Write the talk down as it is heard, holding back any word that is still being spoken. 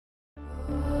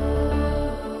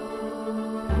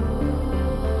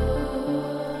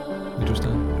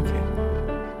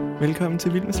Velkommen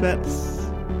til Vild med Svans.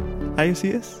 Hej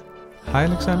Josias. Hej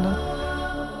Alexander.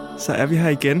 Så er vi her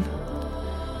igen.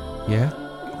 Ja.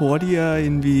 Hurtigere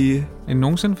end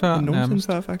nogensinde før. End nogensinde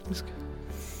før, faktisk.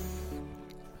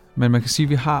 Men man kan sige, at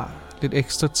vi har lidt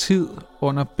ekstra tid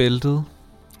under bæltet.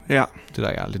 Ja. Det er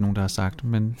der aldrig nogen, der har sagt,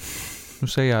 men nu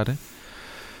sagde jeg det.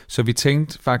 Så vi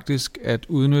tænkte faktisk at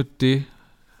udnytte det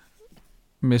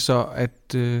med så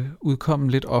at udkomme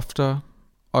lidt oftere.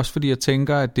 Også fordi jeg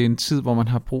tænker, at det er en tid, hvor man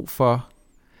har brug for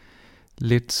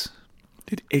lidt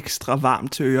ekstra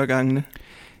varmt til øregangene.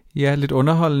 Ja, lidt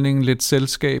underholdning, lidt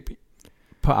selskab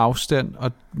på afstand.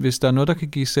 Og hvis der er noget, der kan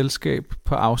give selskab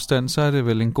på afstand, så er det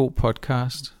vel en god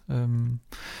podcast.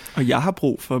 Og jeg har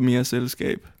brug for mere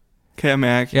selskab, kan jeg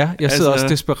mærke. Ja, jeg sidder også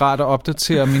desperat og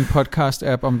opdaterer min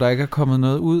podcast-app, om der ikke er kommet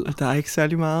noget ud. Der er ikke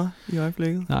særlig meget i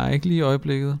øjeblikket. Nej, ikke lige i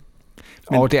øjeblikket.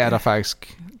 Og det er der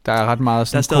faktisk. Der er ret meget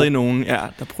sådan. Der er stadig nogen,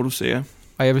 der producerer.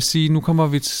 Og jeg vil sige, nu kommer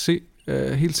vi til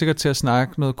helt sikkert til at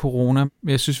snakke noget corona, men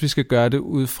jeg synes, vi skal gøre det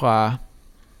ud fra,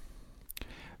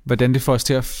 hvordan det får os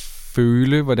til at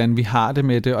føle, hvordan vi har det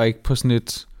med det, og ikke på sådan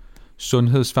et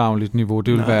sundhedsfagligt niveau.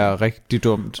 Det vil være rigtig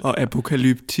dumt. Og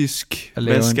apokalyptisk.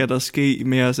 Hvad skal der ske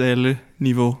med os alle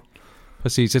niveau?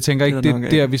 Præcis. Jeg tænker ikke, det er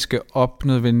der, vi skal op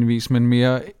nødvendigvis, men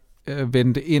mere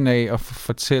vende indad og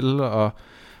fortælle, og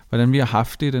hvordan vi har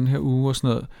haft det i den her uge og sådan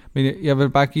noget. Men jeg vil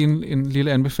bare give en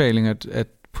lille anbefaling, at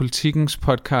Politikens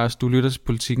podcast, du lytter til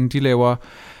Politiken, de laver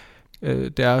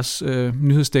deres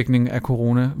nyhedsdækning af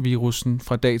coronavirusen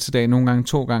fra dag til dag, nogle gange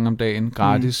 2 gange om dagen,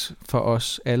 gratis for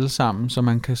os alle sammen, så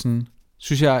man kan sådan,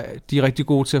 synes jeg, de er rigtig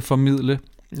gode til at formidle,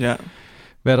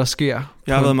 hvad der sker.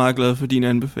 Jeg har været meget glad for din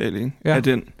anbefaling af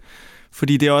den,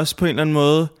 fordi det er også på en eller anden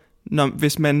måde,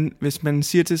 hvis man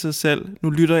siger til sig selv, nu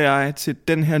lytter jeg til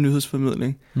den her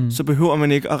nyhedsformidling, så behøver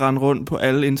man ikke at rende rundt på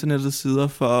alle internettets sider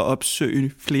for at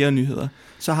opsøge flere nyheder.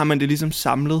 Så har man det ligesom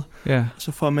samlet, og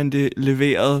så får man det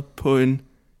leveret på en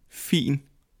fin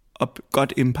og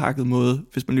godt indpakket måde,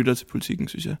 hvis man lytter til Politikken,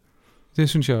 synes jeg. Det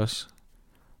synes jeg også.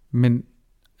 Men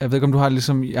jeg ved ikke, om du har det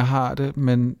ligesom jeg har det,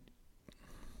 men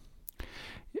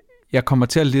jeg kommer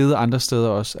til at lede andre steder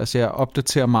også. Altså jeg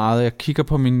opdaterer meget. Jeg kigger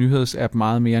på min nyhedsapp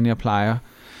meget mere, end jeg plejer.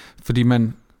 Fordi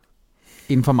man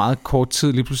inden for meget kort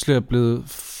tid lige pludselig er blevet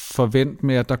forventet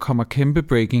med, at der kommer kæmpe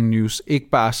breaking news. Ikke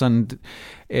bare sådan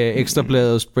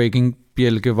Ekstrabladets breaking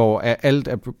bjælke, hvor alt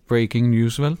er breaking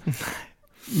news, vel?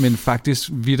 Men faktisk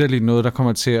vitterligt noget, der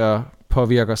kommer til at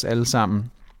påvirke os alle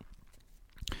sammen.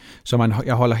 Så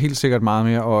jeg holder helt sikkert meget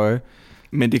mere øje.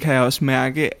 Men det kan jeg også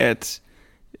mærke, at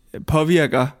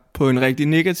påvirker på en rigtig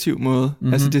negativ måde.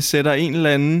 Altså det sætter en eller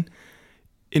anden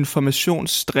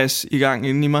informationsstress i gang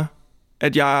inde i mig.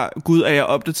 At er jeg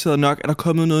opdateret nok? Er der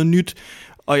kommet noget nyt?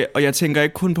 Og jeg tænker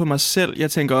ikke kun på mig selv,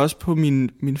 jeg tænker også på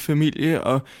min familie,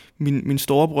 og min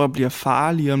storebror bliver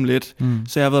far lige om lidt.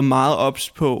 Så jeg har været meget ops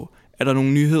på, er der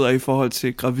nogle nyheder i forhold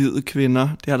til gravide kvinder?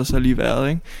 Det har der så lige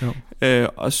været, ikke?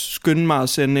 Og skynde mig at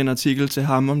sende en artikel til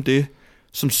ham om det,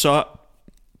 som så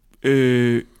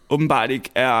åbenbart ikke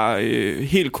er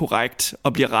helt korrekt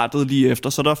og bliver rettet lige efter.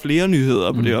 Så der er flere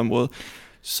nyheder på det område.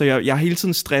 Så jeg er hele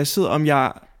tiden stresset,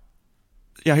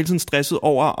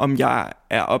 over, om jeg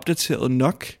er opdateret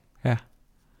nok. Ja.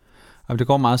 Og det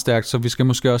går meget stærkt, så vi skal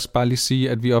måske også bare lige sige,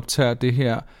 at vi optager det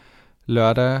her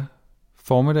lørdag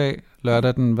formiddag.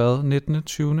 Lørdag den 19.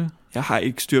 20. Jeg har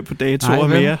ikke styr på datoer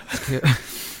mere.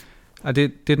 Ja,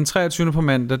 det er den 23. på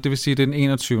mandag, det vil sige, det er den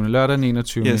 21. Lørdag den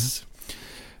 21. Yes.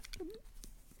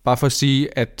 Bare for at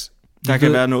sige, at der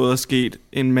kan være noget, der er sket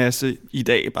en masse i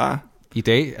dag bare. I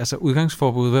dag, altså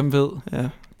udgangsforbud, hvem ved? Ja. Der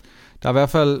er i hvert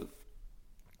fald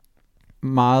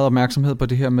meget opmærksomhed på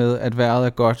det her med, at vejret er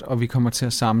godt, og vi kommer til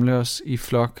at samle os i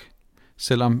flok,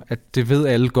 selvom at det ved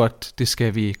alle godt, det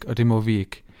skal vi ikke, og det må vi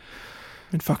ikke.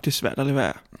 Men fuck, det er svært at lade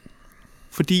være.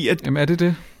 Fordi at... Jamen er det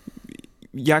det?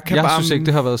 Jeg synes ikke,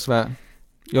 det har været svært.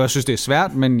 Jo, jeg synes, det er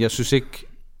svært, men jeg synes ikke,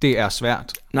 det er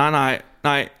svært. Nej.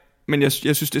 Men jeg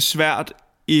synes, det er svært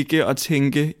ikke at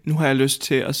tænke, nu har jeg lyst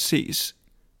til at ses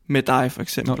med dig, for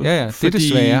eksempel. Nå, ja, det er det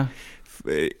svære.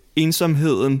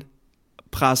 Ensomheden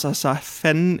presser sig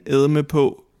fanden edme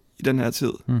på i den her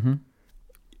tid.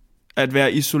 At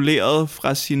være isoleret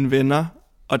fra sine venner,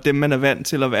 og dem, man er vant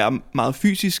til at være meget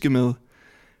fysiske med.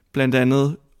 Blandt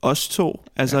andet os to.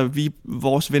 Altså,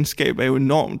 vores venskab er jo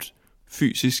enormt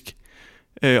fysisk.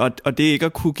 Og det ikke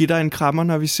at kunne give dig en krammer,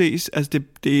 når vi ses, altså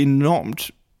det er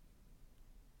enormt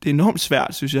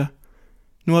svært, synes jeg.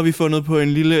 Nu har vi fundet på et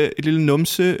lille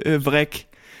numsevrik,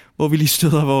 hvor vi lige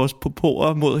støder vores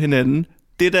popoer mod hinanden.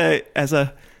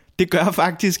 Det gør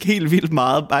faktisk helt vildt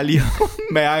meget, bare lige at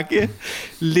mærke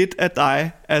lidt af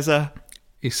dig. Altså,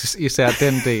 især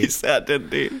den del. Især den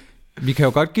del. Vi kan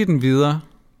jo godt give den videre.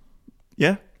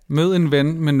 Ja. Mød en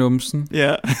ven med numsen.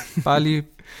 Ja. Bare lige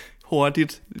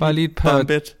hurtigt. Bare lige et par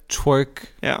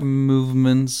twerk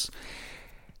movements.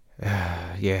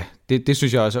 Ja, det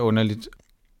synes jeg også er underligt.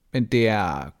 Men det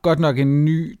er godt nok en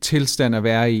ny tilstand at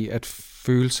være i, at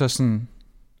føle sig sådan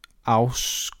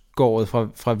afskåret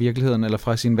fra virkeligheden, eller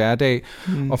fra sin hverdag,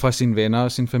 og fra sine venner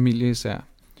og sin familie især.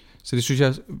 Så det synes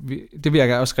jeg, det vil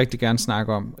jeg også rigtig gerne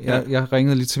snakke om. Jeg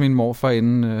ringede lige til min morfar,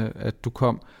 inden at du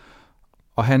kom,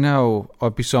 og han er jo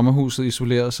oppe i sommerhuset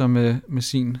isoleret sig med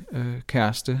sin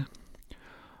kæreste.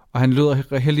 Og han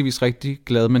lyder heldigvis rigtig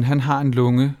glad, men han har en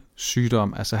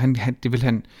lungesygdom. Altså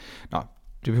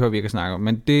det behøver vi ikke at snakke om,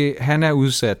 men han er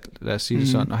udsat, lad os sige det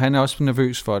sådan, og han er også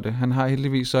nervøs for det. Han har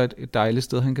heldigvis så et dejligt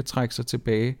sted, han kan trække sig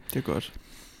tilbage. Det er godt.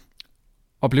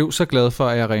 Og blev så glad for,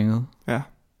 at jeg ringede. Ja.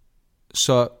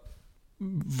 Så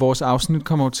vores afsnit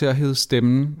kommer til at hedde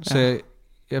Stemmen, så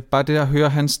bare det at høre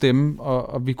hans stemme,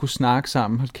 og vi kunne snakke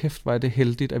sammen, hold kæft, var det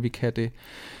heldigt, at vi kan det.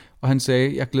 Og han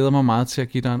sagde, jeg glæder mig meget til at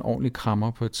give dig en ordentlig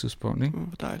krammer på et tidspunkt. Ikke?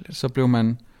 Dejligt.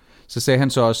 Så sagde han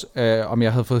så også, om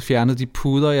jeg havde fået fjernet de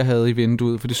puder, jeg havde i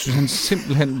vinduet, for det synes han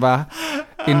simpelthen var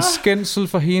en skændsel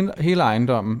for hele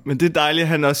ejendommen. Men det er dejligt, at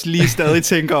han også lige stadig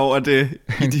tænker over det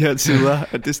i de her tider,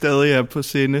 at det stadig er på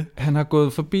sinde. Han har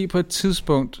gået forbi på et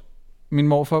tidspunkt. Min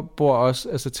morfar bor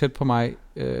også tæt på mig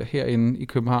herinde i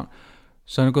København.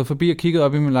 Så han er gået forbi og kigget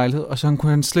op i min lejlighed, og så kunne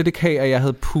han slet ikke have, at jeg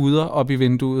havde puder op i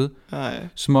vinduet. Nej.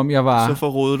 Som om jeg var... Så for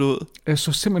rodet ud. Jeg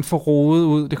så simpelthen for rodet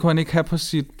ud. Det kunne han ikke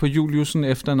have på Juliusen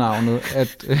efternavnet.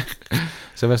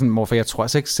 Så jeg var sådan, morfar, jeg tror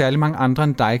altså ikke særlig mange andre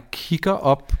end dig kigger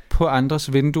op på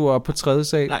andres vinduer op på 3.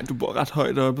 sal. Nej, du bor ret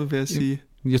højt oppe, vil jeg sige.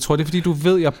 Jeg tror, det er fordi, du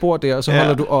ved, jeg bor der, og så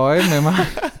holder du øje med mig.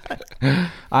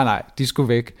 Nej, de skulle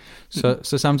væk.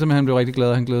 Så samtidig med, at han blev rigtig glad,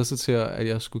 og han glædede sig til, at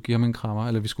jeg skulle give ham en krammer,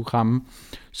 eller vi skulle kramme,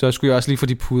 så skulle jeg også lige få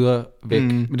de puder væk.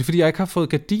 Men det er fordi, jeg ikke har fået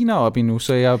gardiner op endnu,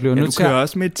 så jeg blev nødt til du kører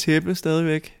også med et tæppe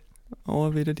stadigvæk over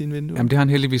ved af dine vinduer. Jamen, det har han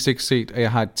heldigvis ikke set, at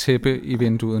jeg har et tæppe i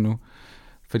vinduet nu,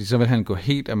 fordi så vil han gå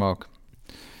helt amok.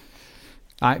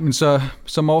 Nej, men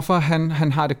så morfar,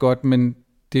 han har det godt, men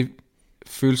det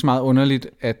føles meget underligt,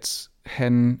 at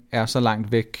han er så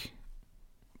langt væk,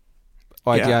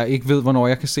 og at jeg ikke ved, hvornår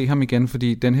jeg kan se ham igen,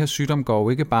 fordi den her sygdom går jo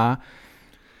ikke bare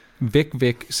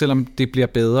væk, selvom det bliver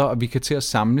bedre, og vi kan til at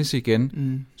samles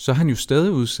igen, så er han jo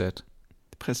stadig udsat.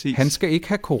 Præcis. Han skal ikke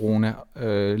have corona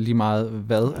lige meget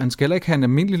hvad. Han skal heller ikke have en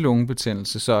almindelig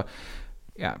lungebetændelse, så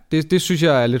ja, det synes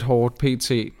jeg er lidt hårdt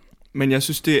pt. Men jeg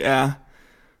synes, det er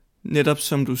netop,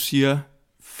 som du siger,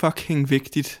 fucking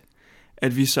vigtigt,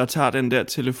 at vi så tager den der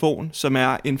telefon, som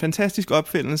er en fantastisk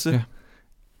opfindelse,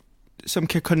 som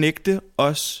kan connecte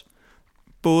os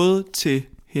både til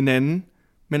hinanden,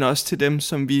 men også til dem,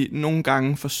 som vi nogle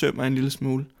gange forsømmer en lille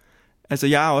smule. Altså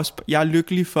jeg er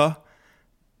lykkelig for,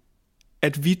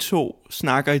 at vi to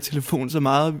snakker i telefon så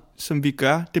meget, som vi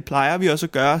gør. Det plejer vi også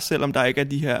at gøre, selvom der ikke er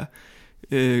de her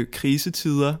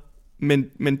krisetider.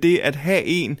 Men det at have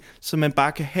en, som man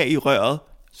bare kan have i røret,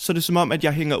 så er det som om, at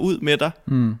jeg hænger ud med dig,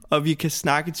 og vi kan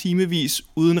snakke timevis,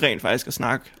 uden rent faktisk at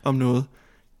snakke om noget.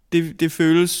 Det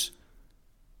føles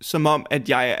som om, at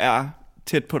jeg er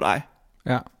tæt på dig,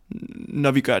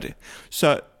 når vi gør det.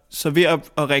 Så ved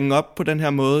at ringe op på den her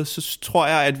måde, så tror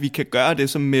jeg, at vi kan gøre det,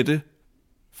 som Mette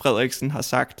Frederiksen har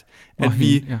sagt, at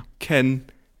vi kan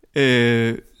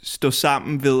stå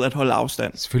sammen ved at holde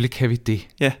afstand. Selvfølgelig kan vi det.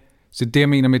 Ja. Så det, jeg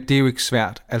mener med, det er jo ikke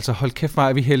svært. Altså hold kæft, hvor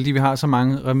er vi heldige. Vi har så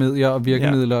mange remedier og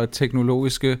virkemidler og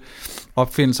teknologiske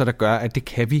opfindelser, der gør, at det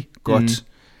kan vi godt.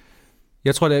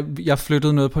 Jeg tror, at jeg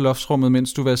flyttede noget på loftsrummet,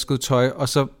 mens du vaskede tøj, og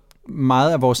så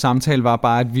meget af vores samtale var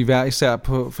bare, at vi hver især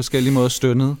på forskellige måder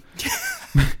stønnede.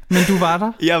 Men du var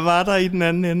der. Jeg var der i den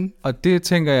anden ende. Og det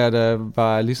tænker jeg, der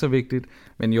var lige så vigtigt.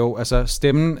 Men jo, altså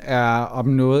stemmen er om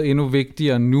noget endnu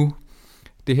vigtigere nu.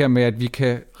 Det her med, at vi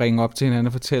kan ringe op til hinanden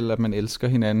og fortælle, at man elsker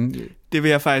hinanden. Det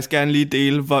vil jeg faktisk gerne lige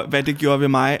dele, hvad det gjorde ved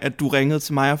mig, at du ringede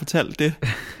til mig og fortalte det.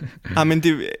 Men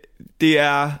det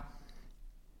er...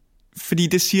 Fordi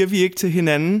det siger vi ikke til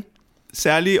hinanden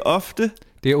særlig ofte.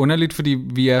 Det er underligt, fordi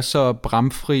vi er så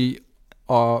bramfri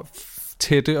og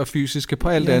tætte og fysiske på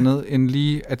alt andet, end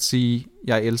lige at sige,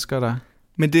 jeg elsker dig.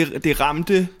 Men det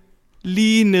ramte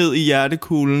lige ned i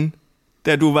hjertekuglen,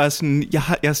 da du var sådan,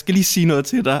 jeg skal lige sige noget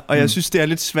til dig, og jeg synes, det er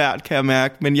lidt svært, kan jeg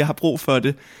mærke, men jeg har brug for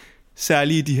det,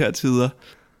 særligt i de her tider.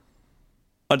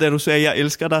 Og da du sagde, jeg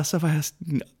elsker dig, så var jeg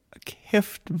sådan,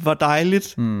 kæft, hvor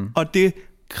dejligt. Og det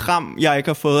kram, jeg ikke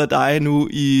har fået af dig nu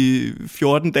i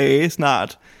 14 dage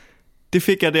snart, det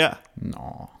fik jeg der.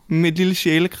 Med et lille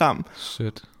sjælekram.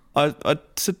 Sødt. Og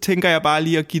så tænker jeg bare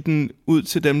lige at give den ud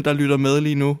til dem, der lytter med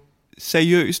lige nu.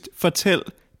 Seriøst, fortæl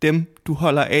dem, du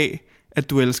holder af, at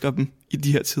du elsker dem i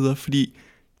de her tider, fordi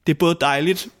det er både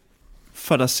dejligt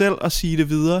for dig selv at sige det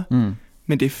videre,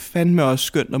 men det er fandme også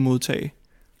skønt at modtage.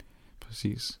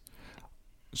 Præcis.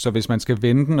 Så hvis man skal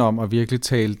vende den om og virkelig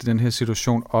tale den her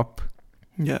situation op,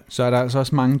 så er der altså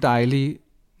også mange dejlige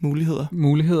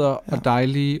muligheder og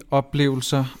dejlige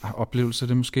oplevelser. Oplevelser,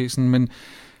 det er måske sådan, men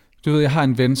du ved, jeg har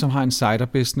en ven, som har en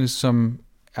cider-business, som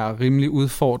er rimelig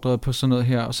udfordret på sådan noget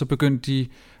her, og så begyndte de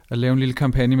at lave en lille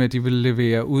kampagne med, at de ville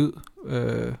levere ud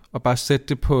og bare sætte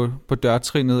det på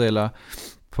dørtrinnet, eller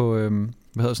på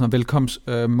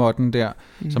velkomstmåtten der,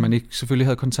 så man ikke selvfølgelig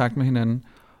havde kontakt med hinanden.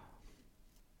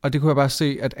 Og det kunne jeg bare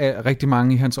se, at rigtig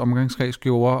mange i hans omgangskreds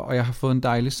gjorde, og jeg har fået en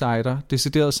dejlig cider,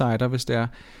 decideret cider, hvis det er.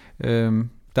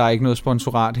 Der er ikke noget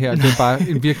sponsorat her, det er bare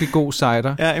en virkelig god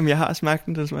cider. Ja, jamen jeg har smagt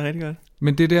den smager rigtig godt.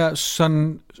 Men det der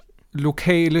sådan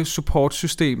lokale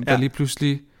supportsystem, der lige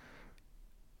pludselig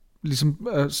ligesom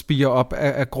spiger op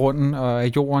af grunden og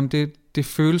af jorden, det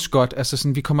føles godt. Altså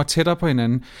sådan, vi kommer tættere på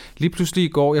hinanden. Lige pludselig i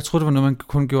går, jeg troede, det var noget, man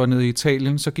kun gjorde nede i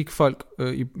Italien, så gik folk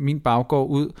i min baggård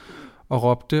ud og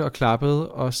råbte og klappede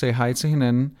og sagde hej til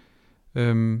hinanden.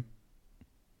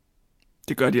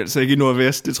 Det gør de altså ikke i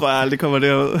Nordvest. Det tror jeg aldrig kommer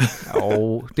derud.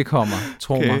 Jo, det kommer.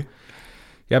 Tro mig.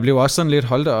 Jeg blev også sådan lidt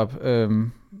holdt op.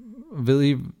 Ved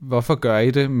I, hvorfor gør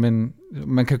I det? Men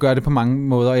man kan gøre det på mange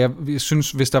måder. Jeg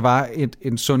synes, hvis der var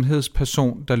en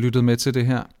sundhedsperson, der lyttede med til det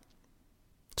her,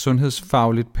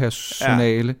 sundhedsfagligt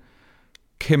personale,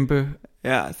 kæmpe...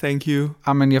 Ja, thank you.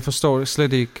 Jamen, jeg forstår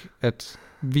slet ikke, at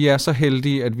vi er så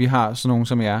heldige, at vi har sådan nogen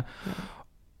som jer,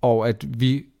 og at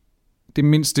det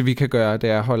mindste, vi kan gøre, det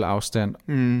er at holde afstand,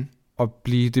 og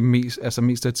blive det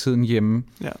mest af tiden hjemme,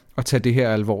 og tage det her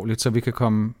alvorligt, så vi kan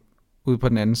komme ud på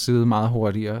den anden side meget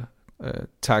hurtigere,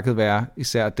 takket være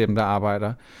især dem, der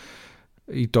arbejder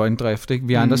i døgndrift. Ikke?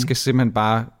 Vi andre skal simpelthen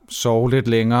bare sove lidt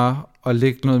længere, og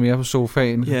ligge noget mere på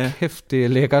sofaen. Kæft, det er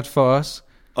lækkert for os.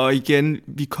 Og igen,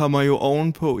 vi kommer jo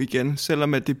ovenpå igen,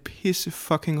 selvom at det er pisse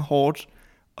fucking hårdt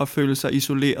at føle sig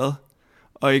isoleret,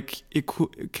 og ikke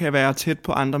kan være tæt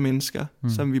på andre mennesker,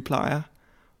 som vi plejer,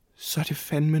 så er det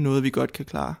fandme noget, vi godt kan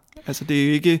klare. Altså det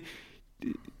er ikke,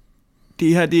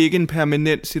 det her det er ikke en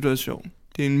permanent situation.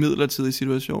 Det er en midlertidig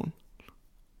situation.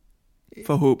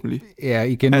 Forhåbentlig. Ja,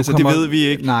 igen. Altså det ved vi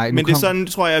ikke. Nej, men det er sådan,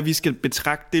 tror jeg, at vi skal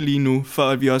betragte det lige nu, for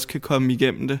at vi også kan komme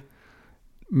igennem det.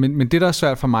 Men det, der er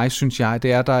svært for mig, synes jeg,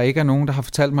 det er, at der ikke er nogen, der har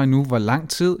fortalt mig nu, hvor lang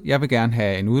tid. Jeg vil gerne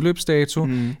have en udløbsdato.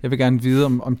 Jeg vil gerne vide,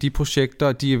 om de projekter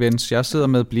og de events, jeg sidder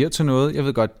med, bliver til noget. Jeg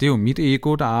ved godt, det er jo mit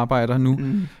ego, der arbejder nu.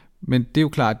 Men det er jo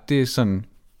klart, det er sådan,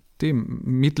 det er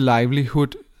mit livelihood,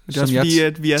 som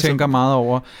fordi, jeg tænker meget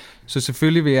over. Så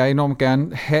selvfølgelig vil jeg enormt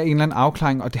gerne have en eller anden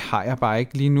afklaring, og det har jeg bare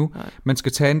ikke lige nu. Nej. Man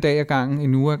skal tage en dag ad gangen,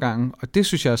 en uge ad gangen, og det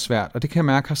synes jeg er svært. Og det kan jeg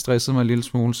mærke har stresset mig en lille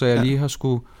smule, så jeg lige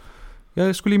har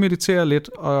jeg skulle lige meditere lidt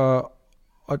og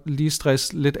lige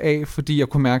stresse lidt af, fordi jeg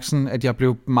kunne mærke sådan, at jeg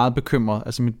blev meget bekymret.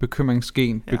 Altså mit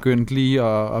bekymringsgen begyndte lige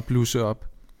at blusse op.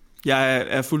 Jeg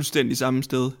er fuldstændig samme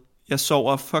sted. Jeg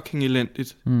sover fucking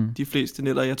elendigt de fleste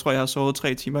nætter. Jeg tror, jeg har sovet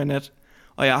 3 timer i nat,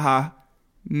 og jeg har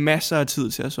masser af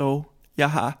tid til at sove.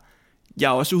 Jeg er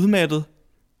også udmattet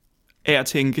af at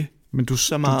tænke. Men du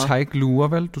tager ikke lurer,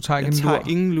 vel? Du tager ikke en lur? Jeg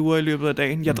tager ingen lurer i løbet af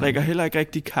dagen. Jeg drikker heller ikke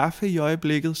rigtig kaffe i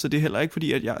øjeblikket, så det er heller ikke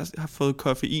fordi, at jeg har fået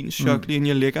koffeinchok lige inden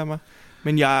jeg lægger mig.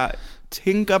 Men jeg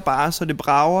tænker bare, så det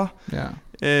brager. Ja.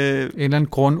 En eller anden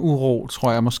grunduro,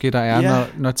 tror jeg måske, der er,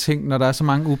 når der er så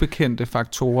mange ubekendte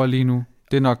faktorer lige nu.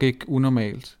 Det er nok ikke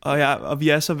unormalt. Og vi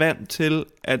er så vant til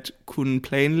at kunne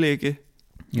planlægge.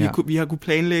 Vi har kunnet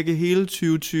planlægge hele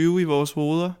 2020 i vores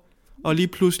hoveder. Og lige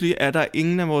pludselig er der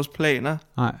ingen af vores planer,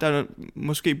 der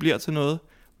måske bliver til noget.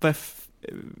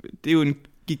 Det er jo en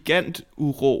gigant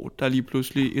uro, der lige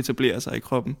pludselig etablerer sig i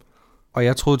kroppen. Og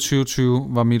jeg troede 2020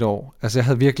 var mit år. Altså jeg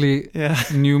havde virkelig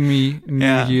new me,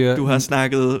 new year. Du har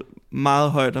snakket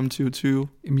meget højt om 2020.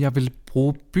 Jamen, jeg vil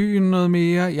bruge byen noget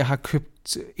mere. Jeg har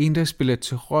købt endagsbillet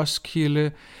til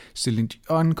Roskilde, Celine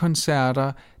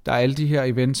Dion-koncerter. Der er alle de her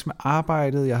events med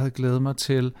arbejdet, jeg havde glædet mig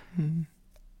til.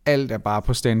 Alt er bare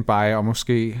på standby, og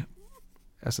måske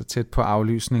altså tæt på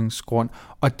aflysningsgrund.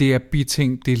 Og det er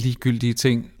biting, det er ligegyldige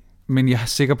ting. Men jeg er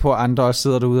sikker på, at andre også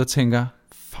sidder derude og tænker,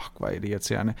 fuck, hvor er det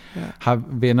irriterende. Har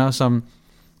venner, som,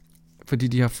 fordi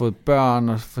de har fået børn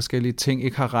og forskellige ting,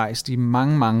 ikke har rejst i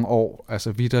mange, mange år,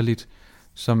 altså vitterligt,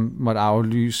 som måtte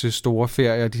aflyse store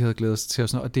ferier, de havde glædet sig til og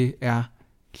sådan noget. Og det er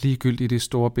ligegyldigt i det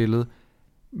store billede.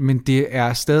 Men det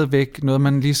er stadigvæk noget,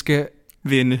 man lige skal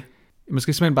vende. Man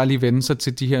skal simpelthen bare lige vende sig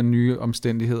til de her nye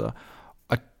omstændigheder.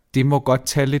 Og det må godt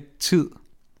tage lidt tid,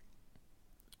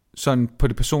 sådan på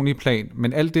det personlige plan.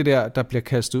 Men alt det der bliver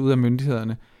kastet ud af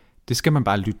myndighederne, Det skal man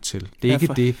bare lytte til. Det er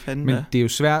ikke det, men det er jo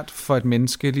svært for et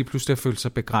menneske lige pludselig at føle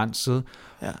sig begrænset,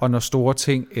 og når store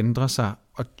ting ændrer sig,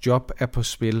 og job er på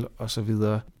spil, og så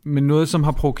videre. Men noget, som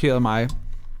har provokeret mig,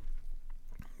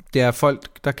 det er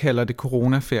folk, der kalder det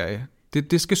coronaferie.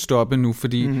 Det skal stoppe nu,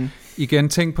 fordi igen,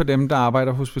 tænk på dem, der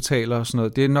arbejder på hospitaler og sådan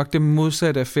noget. Det er nok det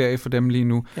modsatte af ferie for dem lige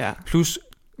nu. Ja. Plus,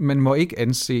 man må ikke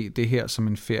anse det her som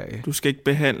en ferie. Du skal ikke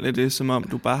behandle det, som om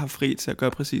du bare har fri til at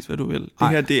gøre præcis, hvad du vil. Det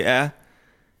her, det er...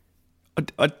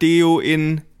 Og det er jo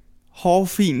en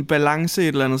hårfin balance et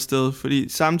eller andet sted, fordi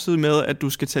samtidig med, at du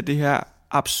skal tage det her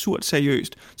absurd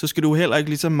seriøst, så skal du heller ikke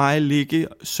ligesom mig ligge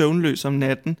søvnløs om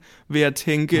natten ved at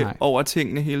tænke over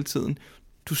tingene hele tiden.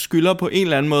 Du skylder på en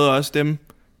eller anden måde også dem,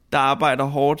 der arbejder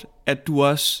hårdt, at du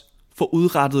også får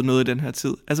udrettet noget i den her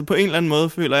tid. Altså på en eller anden måde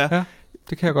føler jeg,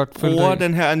 det kan jeg godt følge bruger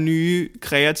den her nye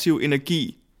kreative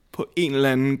energi på en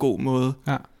eller anden god måde.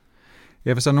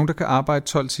 Ja, hvis der er nogen, der kan arbejde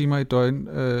 12 timer i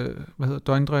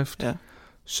døgndrift,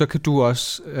 så kan du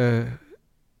også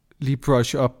lige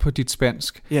brush op på dit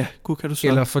spansk. Ja, gud kan du så.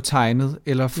 Eller få tegnet,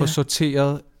 eller få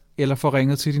sorteret, eller få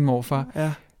ringet til din morfar.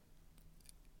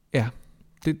 Ja.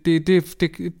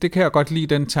 Det kan jeg godt lide,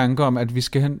 den tanke om, at vi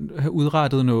skal have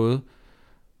udrettet noget.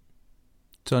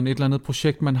 Sådan et eller andet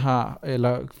projekt, man har,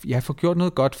 eller få gjort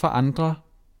noget godt for andre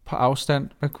på afstand.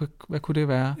 Hvad kunne det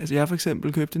være? Altså, jeg har for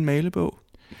eksempel købt en malebog.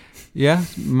 Ja,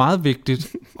 meget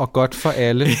vigtigt og godt for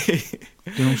alle.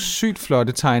 Det er nogle sygt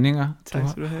flotte tegninger,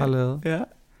 du har lavet. Ja.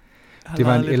 Det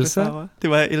var en Elsa. Det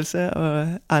var Elsa og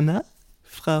Anna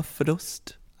fra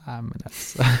Frost. Men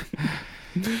altså.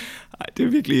 Ej, det er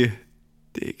virkelig...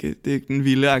 Det er ikke en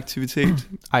vilde aktivitet.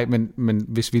 Ej, men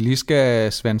hvis vi lige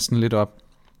skal svansen lidt op.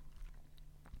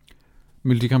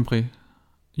 Melodi Grand Prix.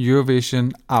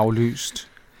 Eurovision aflyst.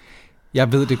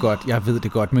 Jeg ved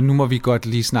det godt, men nu må vi godt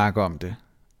lige snakke om det.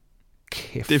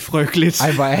 Kæft. Det er frygteligt.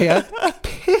 Ej, hvor er jeg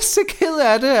pisseked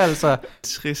af det, altså.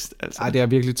 Trist, altså. Ej, det er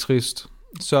virkelig trist.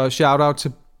 Så shout-out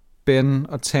til Ben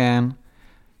og Tan.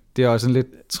 Det er også en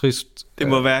lidt trist... Det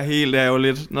må være helt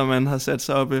ærgerligt, når man har sat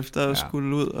sig op efter at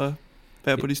skulle ud og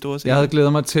være på de store scener. Jeg havde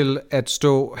glædet mig til at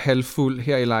stå halvfuld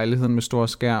her i lejligheden med stor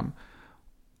skærm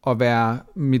og være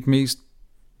mit mest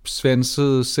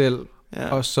svansede selv. Ja.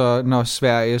 Og så når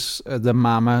Sveriges The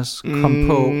Mamas kom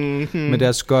på med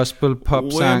deres gospel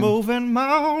popsang,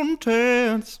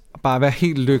 bare være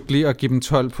helt lykkelig og give dem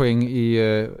 12 point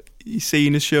i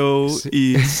sceneshow,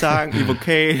 i sang, i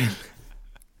vokal.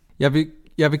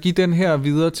 Jeg vil give den her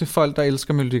videre til folk, der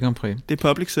elsker Melodi Grand Prix. Det er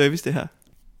public service, det her.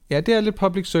 Ja, det er lidt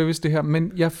public service, det her,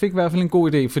 men jeg fik i hvert fald en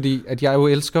god idé, fordi at jeg jo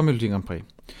elsker Melodi Grand Prix.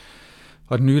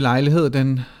 Og den nye lejlighed,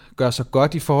 den gør sig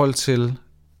godt i forhold til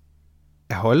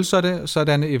at holde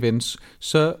sådanne events.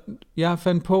 Så jeg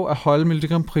fandt på at holde Melodi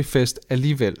Grand Prix fest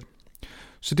alligevel.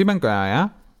 Så det man gør er,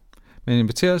 man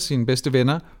inviterer sine bedste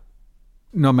venner,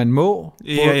 når man må,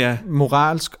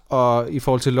 moralsk og i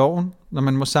forhold til loven, når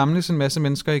man må samles en masse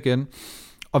mennesker igen,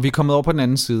 og vi er kommet over på den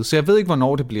anden side. Så jeg ved ikke,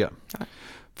 hvornår det bliver. Nej.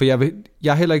 For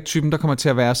jeg er heller ikke typen, der kommer til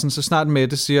at være sådan, så snart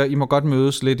Mette siger, I må godt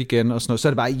mødes lidt igen, og sådan noget, så er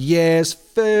det bare, yes,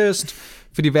 fest!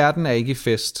 Fordi verden er ikke i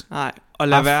fest. Nej, og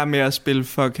lad være med at spille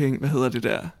fucking, hvad hedder det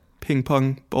der?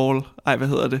 Ping-pong, ball, hvad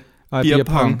hedder det?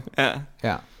 Beer-pong.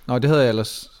 Ja. Nå, det havde jeg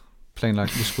ellers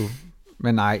planlagt, vi skulle.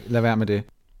 Men nej, lad være med det.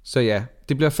 Så ja,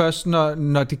 det bliver først,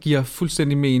 når det giver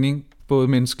fuldstændig mening, både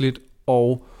menneskeligt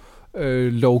og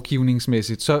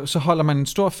lovgivningsmæssigt. Så holder man en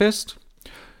stor fest,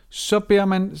 så beder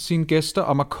man sine gæster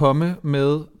om at komme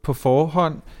med på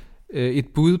forhånd et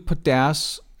bud på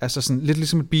deres, altså sådan lidt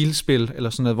ligesom et bilspil, eller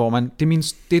sådan noget, hvor man,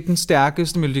 det er den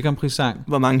stærkeste Melodi Grand Prix sang.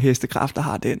 Hvor mange hestekræfter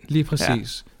har den? Lige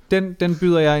præcis. Ja. Den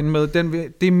byder jeg ind med.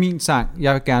 Det er min sang,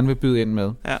 jeg gerne vil byde ind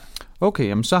med. Ja. Okay,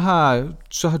 jamen så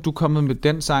har du kommet med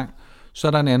den sang, så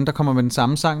er der en anden, der kommer med den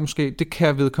samme sang måske. Det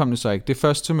kan vedkommende så ikke. Det er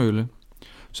først til mølle.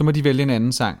 Så må de vælge en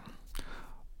anden sang.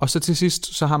 Og så til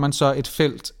sidst, så har man så et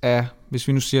felt af, hvis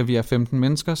vi nu siger, at vi er 15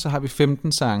 mennesker, så har vi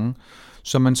 15 sange,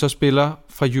 som man så spiller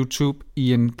fra YouTube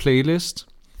i en playlist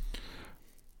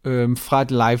fra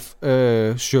et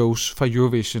live shows fra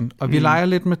Eurovision. Og vi leger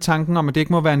lidt med tanken om, at det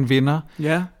ikke må være en vinder.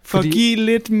 Ja, for at give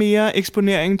lidt mere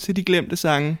eksponering til de glemte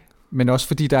sange. Men også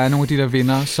fordi der er nogle af de der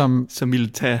vinder, som ville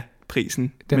tage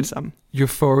prisen med det samme.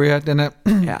 Euphoria, den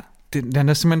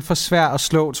er simpelthen for svær at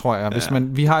slå, tror jeg. Hvis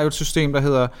vi har jo et system, der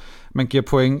hedder, man giver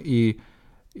point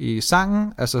i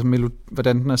sangen, altså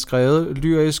hvordan den er skrevet,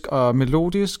 lyrisk og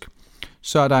melodisk.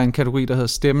 Så er der en kategori, der hedder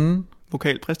stemmen.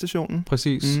 Vokalpræstationen.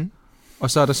 Præcis. Mm.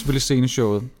 Og så er der selvfølgelig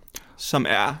sceneshowet. Som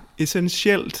er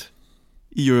essentielt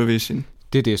i Eurovision.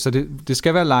 Det er det, så det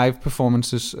skal være live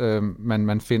performances,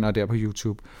 man finder der på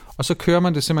YouTube. Og så kører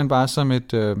man det simpelthen bare som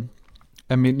et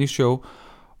almindeligt show.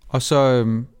 Og så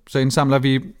indsamler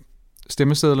vi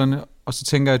stemmesedlerne, og så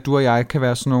tænker jeg, at du og jeg kan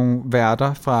være sådan nogle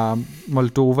værter fra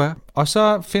Moldova. Og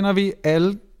så finder vi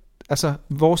alle, altså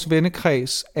vores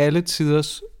vennekreds, alle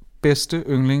tiders bedste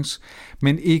yndlings,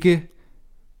 men ikke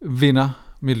vinder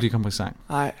Melodi Grand Prix sang.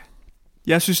 Nej.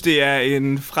 Jeg synes, det er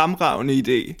en fremragende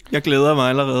idé. Jeg glæder mig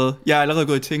allerede. Jeg er allerede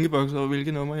gået i tænkeboks over,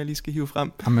 hvilke numre jeg lige skal hive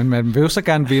frem. Jamen, man vil jo så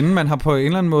gerne vinde. Man har på en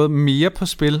eller anden måde mere på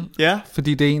spil,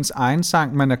 fordi det er ens egen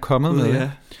sang, man er kommet med.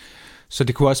 Ja. Så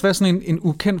det kunne også være sådan en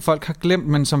ukendt folk har glemt,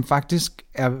 men som faktisk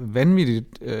er vanvittigt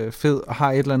fed og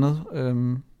har et eller andet,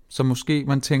 som måske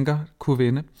man tænker kunne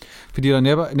vinde. Fordi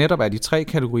der netop er de 3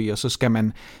 kategorier, så skal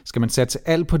man satse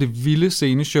alt på det vilde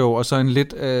sceneshow, og så en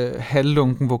lidt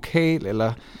halvlunken vokal,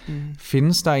 eller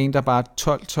findes der en, der bare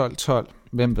 12-12-12?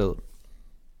 Hvem ved?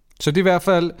 Så det er i hvert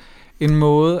fald en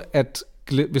måde, at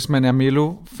hvis man er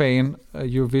Mello-fan,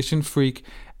 Eurovision-freak,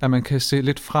 at man kan se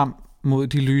lidt frem mod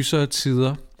de lysere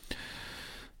tider.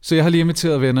 Så jeg har lige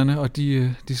inviteret vennerne, og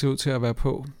de ser ud til at være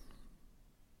på.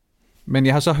 Men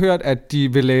jeg har så hørt, at de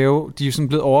er sådan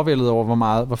blevet overvældet over,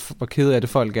 hvor kede af det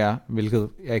folk er, hvilket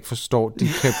jeg ikke forstår, de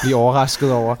kan blive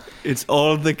overrasket over. It's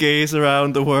all the gays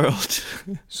around the world.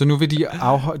 Så nu vil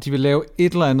de vil lave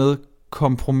et eller andet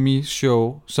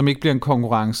kompromisshow, som ikke bliver en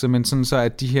konkurrence, men sådan så,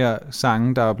 at de her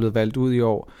sange, der er blevet valgt ud i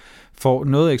år, får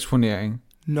noget eksponering.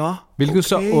 Hvilket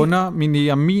så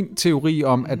underminerer min teori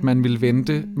om, at man vil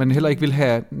vente, man heller ikke vil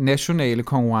have nationale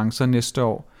konkurrencer næste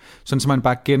år. Sådan så man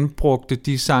bare genbrugte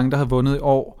de sange, der har vundet i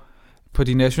år på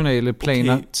de nationale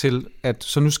planer til, at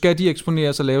så nu skal de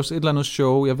eksponeres og laves et eller andet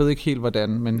show. Jeg ved ikke helt hvordan,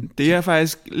 men det er jeg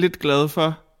faktisk lidt glad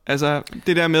for. Altså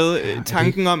det der med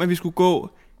tanken om, at vi skulle gå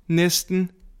næsten,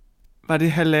 var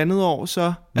det 1,5 år så?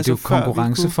 Men altså, det er jo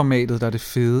konkurrenceformatet, der er det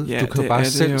fede. Ja, du kan jo bare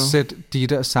selv sætte de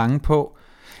der sange på.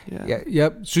 Ja.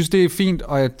 Jeg synes, det er fint,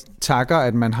 og jeg takker,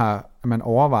 at man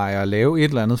overvejer at lave et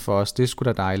eller andet for os. Det er sgu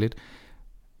da dejligt.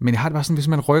 Men jeg har det bare sådan, hvis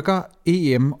man rykker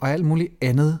EM og alt muligt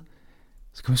andet,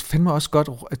 så kan man fandme også godt,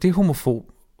 det er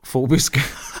homofobisk.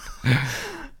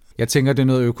 Jeg tænker, det er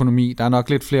noget økonomi. Der er nok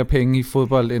lidt flere penge i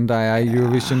fodbold, end der er i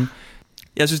Eurovision.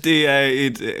 Jeg synes, det er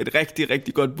et rigtig,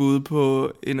 rigtig godt bud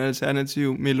på en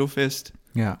alternativ Mellofest,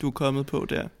 du er kommet på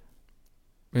der.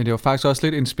 Men det var faktisk også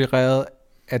lidt inspireret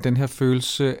af den her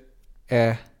følelse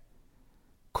af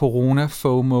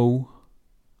corona-FOMO.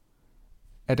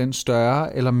 Er den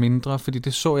større eller mindre? Fordi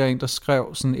det så jeg en, der skrev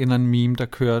sådan en eller anden meme, der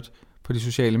kørte på de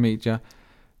sociale medier.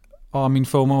 Og min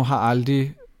FOMO har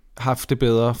aldrig haft det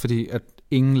bedre, fordi at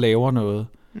ingen laver noget.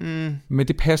 Men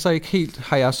det passer ikke helt,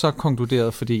 har jeg så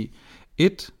konkluderet, fordi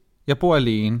jeg bor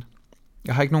alene.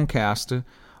 Jeg har ikke nogen kæreste. Jeg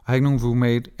har ikke nogen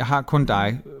roommate. Jeg har kun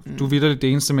dig. Du er vitterligt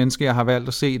det eneste menneske, jeg har valgt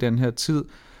at se i den her tid,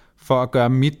 for at gøre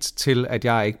mit til, at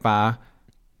jeg ikke bare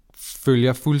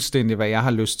følger fuldstændig, hvad jeg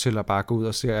har lyst til, at bare gå ud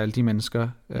og se alle de mennesker,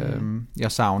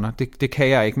 jeg savner. Det kan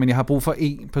jeg ikke, men jeg har brug for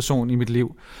en person i mit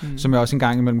liv, som jeg også en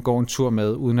gang imellem går en tur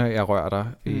med, uden at jeg rører dig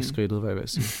i skridtet, hvad jeg vil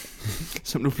sige.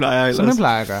 Som du plejer ellers. Som jeg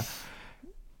plejer at gøre.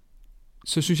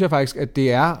 Så synes jeg faktisk, at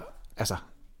det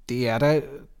er da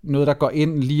noget, der går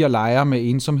ind lige og leger med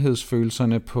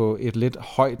ensomhedsfølelserne på et lidt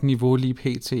højt niveau lige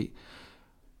pt.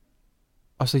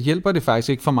 Og så hjælper det faktisk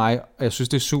ikke for mig, og jeg synes,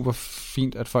 det er super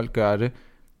fint, at folk gør det.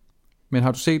 Men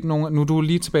har du set nogle... Nu er du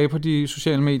lige tilbage på de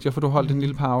sociale medier, for du holdt en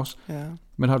lille pause. Ja.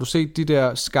 Men har du set de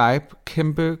der Skype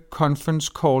kæmpe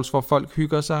conference calls, hvor folk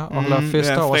hygger sig og holder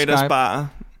fester over Skype? Fredagsbar.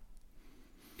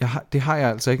 Det har jeg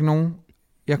altså ikke nogen,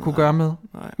 jeg kunne gøre med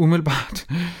umiddelbart.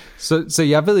 Så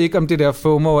jeg ved ikke, om det der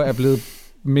FOMO er blevet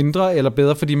mindre eller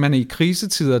bedre, fordi man i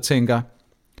krisetider tænker,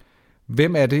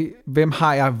 hvem er det? Hvem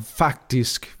har jeg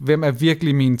faktisk? Hvem er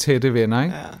virkelig mine tætte venner?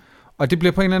 Ikke? Ja. Og det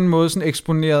bliver på en eller anden måde sådan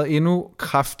eksponeret endnu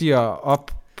kraftigere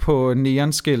op på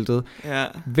neonskiltet. Ja.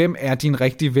 Hvem er dine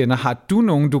rigtige venner? Har du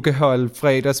nogen, du kan holde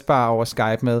fredagsbar over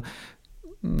Skype med?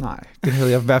 Nej, det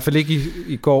havde jeg i hvert fald ikke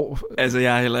i går. Altså,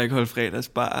 jeg har heller ikke holdt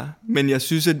fredagsbar. Men jeg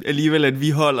synes alligevel, at vi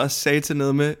holder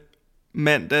satanet med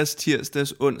mandags,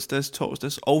 tirsdags, onsdags,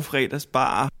 torsdags og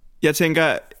fredagsbar. Jeg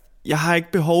tænker, jeg har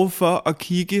ikke behov for at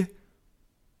kigge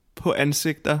på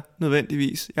ansigter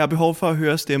nødvendigvis. Jeg har behov for at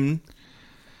høre stemmen.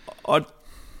 Og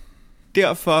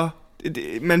derfor,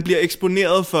 man bliver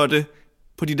eksponeret for det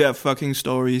på de der fucking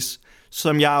stories,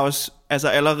 som jeg også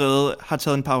allerede har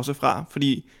taget en pause fra.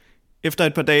 Fordi efter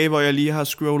et par dage, hvor jeg lige har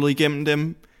scrollet igennem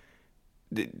dem,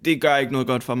 det gør ikke noget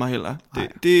godt for mig heller.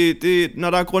 Når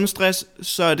der er grundstress,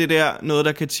 så er det der noget,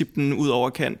 der kan tippe den ud over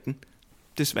kanten.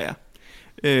 Desværre.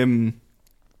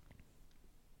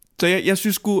 Så jeg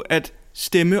synes sgu, at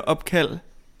stemmeopkald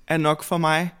er nok for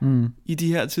mig i de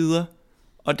her tider.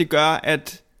 Og det gør,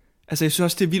 at jeg synes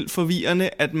også, det er vildt forvirrende,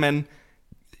 at man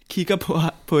kigger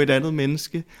på et andet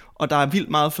menneske, og der er vildt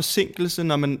meget forsinkelse,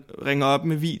 når man ringer op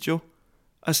med video.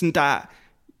 Og sådan,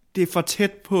 det er for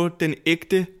tæt på den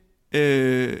ægte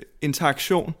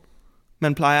interaktion,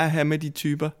 man plejer at have med de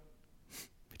typer.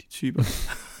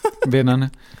 Vennerne.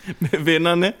 Med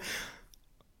vennerne.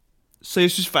 Så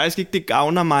jeg synes faktisk ikke, det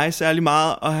gavner mig særlig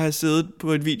meget at have siddet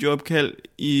på et videoopkald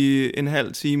i en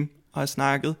halv time og have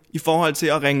snakket, i forhold til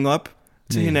at ringe op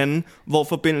til hinanden, hvor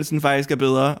forbindelsen faktisk er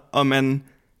bedre, og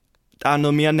der er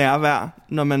noget mere nærvær,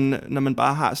 når man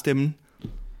bare har stemmen.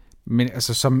 Men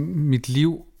altså, som mit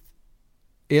liv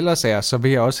ellers er, så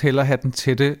vil jeg også hellere have den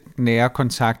tætte, nære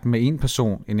kontakt med en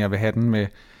person, end jeg vil have den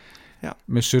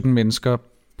med 17 mennesker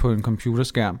på en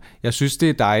computerskærm. Jeg synes, det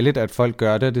er dejligt, at folk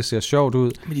gør det, og det ser sjovt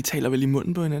ud. Men de taler vel i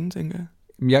munden på hinanden, tænker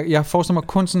jeg? Jeg forestiller mig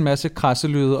kun sådan en masse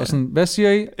krasselyde, og sådan, hvad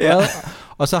siger I? Ja.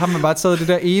 Og så har man bare taget det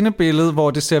der ene billede,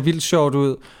 hvor det ser vildt sjovt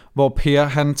ud, hvor Per,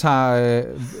 han tager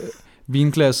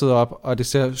vinglasset op, og det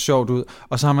ser sjovt ud,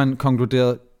 og så har man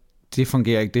konkluderet, det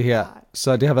fungerer ikke det her.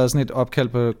 Så det har været sådan et opkald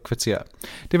på et kvarter.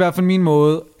 Det er i hvert fald min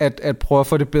måde at prøve at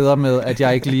få det bedre med, at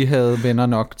jeg ikke lige havde venner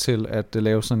nok til at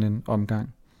lave sådan en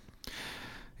omgang.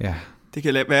 Ja. Det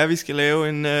kan være, at vi skal lave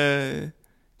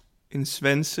et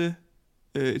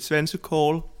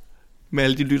svanse-call med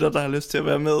alle de lytter, der har lyst til at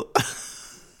være med.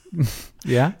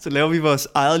 Ja. Så laver vi vores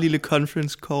eget lille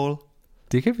conference call.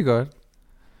 Det kan vi godt.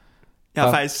 Jeg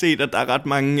har faktisk set, at der er ret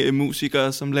mange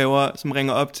musikere, som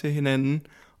ringer op til hinanden,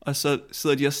 og så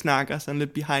sidder de og snakker sådan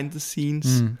lidt behind the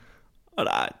scenes. Og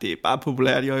det er bare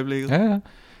populært i øjeblikket. Ja.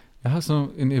 Jeg har sådan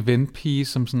en eventpige,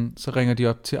 som sådan, så ringer de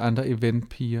op til andre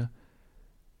eventpiger.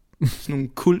 Sådan nogle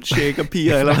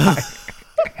kult-shaker-piger, eller hvad?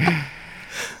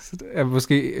 Så det er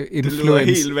måske influence. Det lyder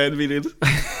helt vanvittigt.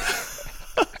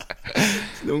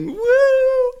 Sådan nogle woo!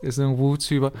 Det er sådan nogle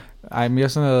woo-typer. Ej, mere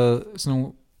sådan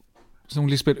nogle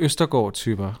Lisbeth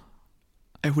Østergaard-typer.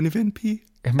 Er hun eventpige?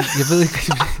 Jamen, jeg ved ikke,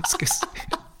 hvad jeg skal sige.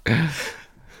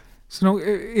 Sådan nogle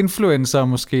influencer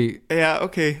måske. Ja,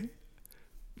 okay.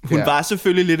 Hun var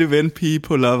selvfølgelig lidt eventpige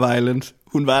på Love Island.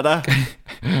 Hun var der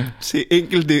til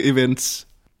enkelte events.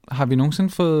 Har vi nogensinde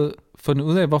fundet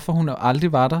ud af, hvorfor hun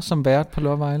aldrig var der som vært på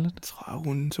Love Island? Jeg tror,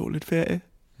 hun tog lidt ferie.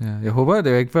 Ja, jeg håber, at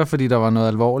det ikke var, fordi der var noget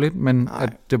alvorligt, men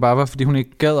at det bare var, fordi hun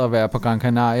ikke gad at være på Gran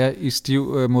Canaria i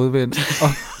stiv modvind og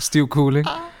stiv kuling.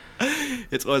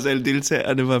 Jeg tror også, at alle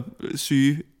deltagerne var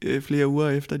syge flere uger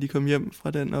efter, de kom hjem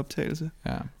fra den optagelse.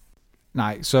 Ja.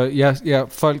 Nej, så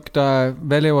folk, der,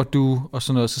 hvad laver du, og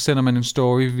sådan noget, så sender man en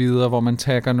story videre, hvor man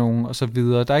tagger nogen, og så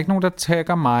videre. Der er ikke nogen, der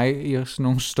tagger mig i sådan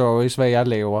nogle stories, hvad jeg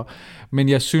laver. Men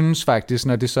jeg synes faktisk,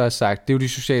 når det så er sagt, det er jo de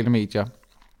sociale medier.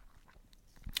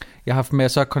 Jeg har haft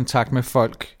masser af kontakt med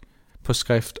folk på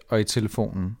skrift og i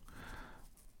telefonen.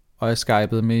 Og jeg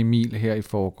skypede med Emil her i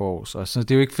forgårs. Og så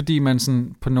det er jo ikke fordi, man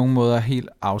sådan på nogen måde er helt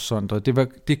afsondret. Det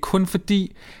er kun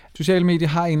fordi, sociale medier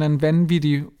har en eller anden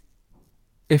vanvittig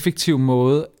effektiv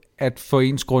måde at få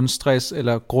ens grundstress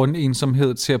eller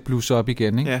grundensomhed til at blusse op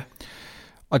igen. Ikke? Ja.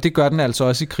 Og det gør den altså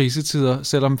også i krisetider.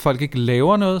 Selvom folk ikke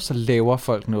laver noget, så laver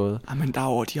folk noget. Men de har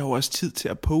jo også tid til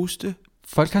at poste.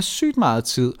 Folk har sygt meget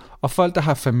tid. Og folk, der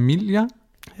har familier,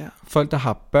 folk, der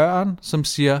har børn, som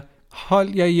siger,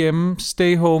 hold jer hjemme,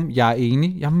 stay home. Jeg er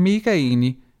enig. Jeg er mega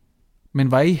enig. Men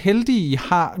hvor er I heldige, I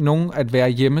har nogen at være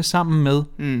hjemme sammen med?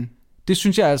 Det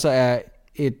synes jeg altså er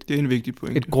det er en vigtig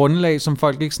pointe. Et grundlag, som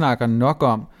folk ikke snakker nok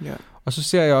om. Ja. Og så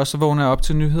ser jeg også, så vågner jeg op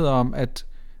til nyheder om, at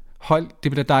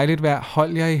det bliver dejligt vejr,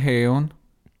 hold jer i haven.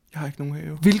 Jeg har ikke nogen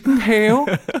have. Hvilken have?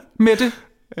 Mette?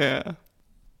 Ja.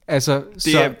 Altså,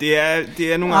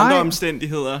 det er nogle andre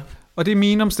omstændigheder. Og det er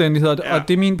mine omstændigheder, og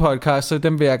det er min podcast, så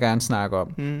dem vil jeg gerne snakke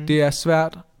om. Det er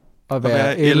svært at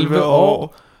være 11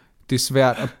 år. Det er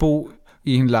svært at bo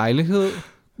i en lejlighed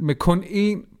med kun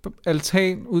én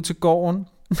altan ud til gården.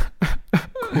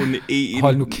 Kun én.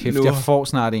 Hold nu kæft, jeg får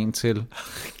snart en til.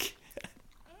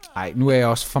 Ej, nu er jeg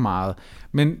også for meget.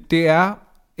 Men det er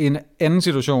en anden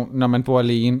situation, når man bor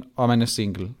alene, og man er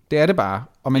single. Det er det bare,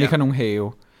 og man ikke har nogen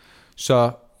have.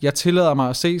 Så jeg tillader mig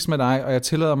at ses med dig, og jeg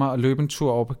tillader mig at løbe en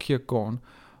tur over på kirkegården,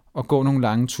 og gå nogle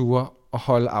lange ture, og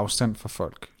holde afstand fra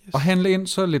folk. Yes. Og handle ind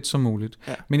så lidt som muligt.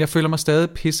 Ja. Men jeg føler mig stadig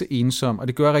pisse ensom, og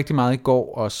det gør jeg rigtig meget i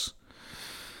går også.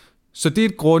 Så det er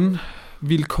et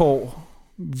grundvilkår,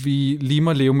 vi lige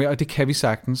må leve med, og det kan vi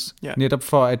sagtens. Ja. Netop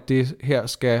for, at det her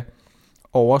skal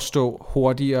overstå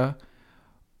hurtigere,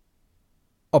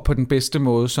 og på den bedste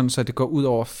måde, sådan så det går ud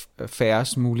over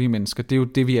færrest mulige mennesker. Det er jo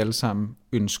det, vi alle sammen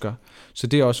ønsker. Så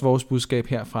det er også vores budskab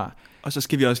herfra. Og så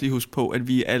skal vi også lige huske på, at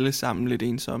vi er alle sammen lidt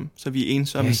ensomme. Så vi er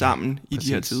ensomme sammen i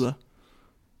de her tider.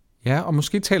 Ja, og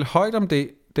måske tale højt om det,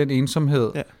 den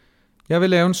ensomhed. Ja. Jeg vil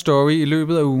lave en story i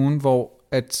løbet af ugen, hvor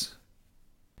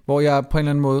jeg på en eller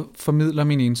anden måde formidler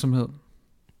min ensomhed.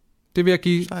 Det vil jeg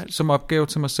give som opgave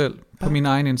til mig selv på min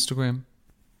egen Instagram.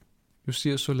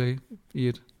 Lucia Soleil i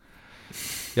et.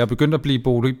 Jeg er begyndt at blive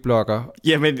boligblogger.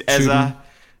 Jamen, altså,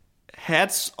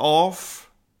 hats off,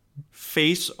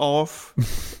 face off,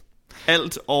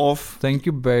 alt off. Thank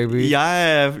you, baby.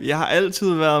 Jeg har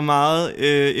altid været meget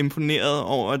imponeret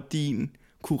over din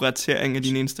kuratering af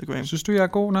din Instagram. Synes du, jeg er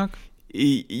god nok?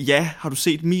 Ja, har du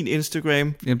set min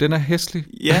Instagram? Jamen, den er hæslig.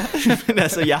 Ja, men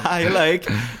altså, jeg har heller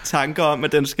ikke tanker om,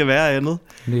 at den skal være andet.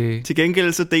 Nej. Til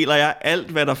gengæld så deler jeg alt,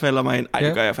 hvad der falder mig ind. Ej,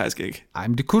 det gør jeg faktisk ikke. Ej,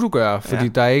 men det kunne du gøre, fordi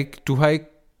der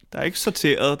er ikke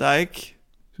sorteret, der er ikke...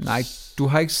 Nej, du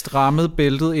har ikke strammet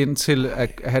bæltet ind til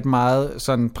at have et meget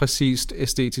sådan præcist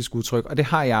æstetisk udtryk, og det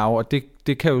har jeg jo, og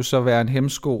det kan jo så være en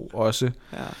hemsko også.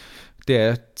 Ja. Det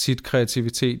er tit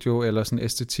kreativitet jo, eller sådan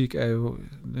æstetik er jo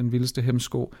den vildeste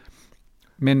hemsko.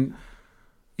 Men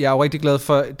jeg er jo rigtig glad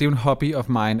for, det er jo en hobby of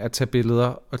mine at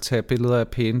tage billeder af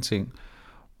pæne ting.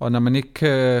 Og når man ikke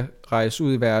kan rejse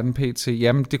ud i verden pt,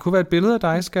 jamen det kunne være et billede af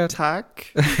dig, skat. Tak.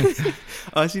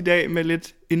 Også i dag med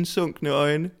lidt indsunkne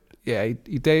øjne. Ja,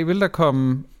 i dag vil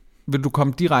du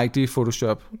komme direkte i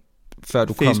Photoshop, før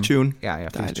du kommer. Facetune. Ja,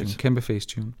 Facetune. Kæmpe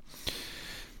Facetune.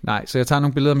 Nej, så jeg tager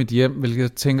nogle billeder af mit hjem, hvilket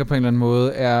jeg tænker på en eller anden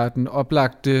måde er den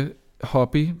oplagte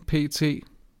hobby pt.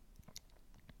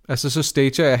 Altså så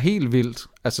stager jeg helt vildt,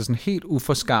 altså sådan helt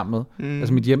uforskammet.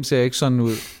 Altså mit hjem ser ikke sådan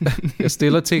ud. Jeg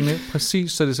stiller tingene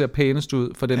præcis, så det ser pænest ud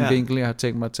for den vinkel, jeg har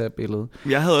tænkt mig at tage billedet.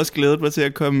 Jeg havde også glædet mig til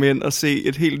at komme ind og se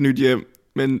et helt nyt hjem,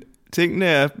 men tingene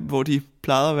er, hvor de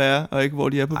plejede at være, og ikke hvor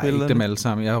de er på billederne. Ikke dem alle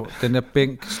sammen. Den der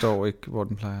bænk står ikke, hvor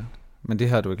den plejer. Men det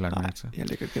har du ikke lagt mærke til. Jeg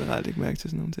lægger generelt ikke mærke til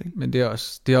sådan nogle ting. Men det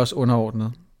er også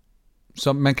underordnet.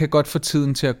 Så man kan godt få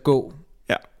tiden til at gå.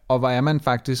 Ja. Og hvor er man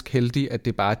faktisk heldig, at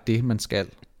det bare er det, man skal.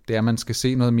 Det er, at man skal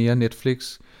se noget mere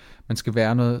Netflix. Man skal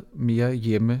være noget mere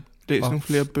hjemme. Læs nogle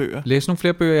flere bøger. Læs nogle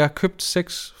flere bøger. Jeg har købt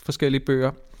 6 forskellige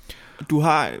bøger. Du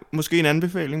har måske en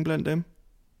anbefaling blandt dem?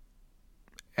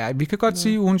 Ja, vi kan godt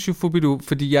sige ugens Shufubidu,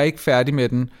 fordi jeg er ikke færdig med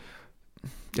den.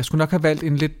 Jeg skulle nok have valgt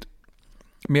en lidt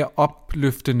mere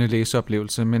opløftende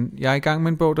læseoplevelse, men jeg er i gang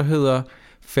med en bog, der hedder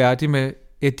Færdig med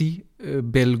Eddie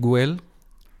Belguel,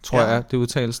 tror jeg, det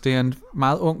udtales. Det er en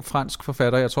meget ung fransk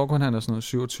forfatter. Jeg tror kun, han er sådan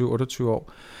noget 27-28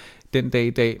 år den dag i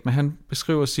dag. Men han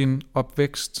beskriver sin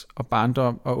opvækst og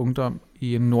barndom og ungdom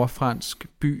i en nordfransk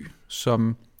by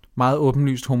som meget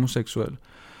åbenlyst homoseksuel.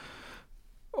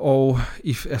 Og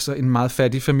altså en meget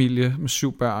fattig familie med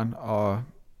 7 børn. Og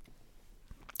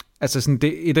altså sådan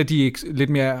det et af de lidt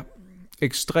mere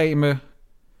ekstreme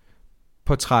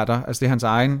portrætter. Altså det er hans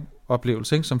egen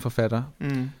oplevelse, ikke, som forfatter.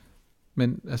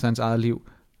 Men altså hans eget liv.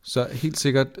 Så helt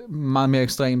sikkert meget mere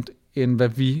ekstremt, end hvad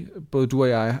vi, både du og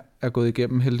jeg, er gået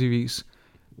igennem heldigvis.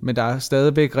 Men der er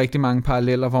stadigvæk rigtig mange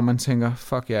paralleller, hvor man tænker,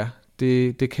 fuck ja,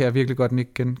 det kan jeg virkelig godt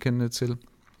ikke genkende til.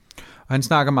 Og han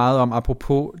snakker meget om,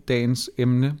 apropos dagens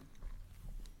emne,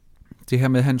 det her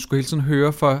med, at han skulle hele tiden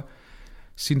høre for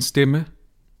sin stemme.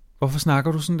 Hvorfor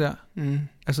snakker du sådan der?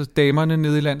 Altså damerne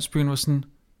nede i landsbyen var sådan,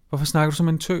 hvorfor snakker du som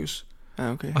en tøs?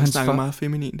 Ja, okay. Han snakker meget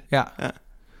feminint. Ja.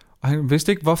 Og han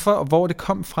vidste ikke, hvorfor og hvor det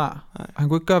kom fra. Og han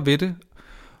kunne ikke gøre ved det.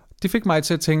 Det fik mig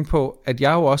til at tænke på, at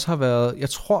jeg jo også har været, jeg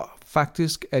tror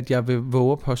faktisk, at jeg vil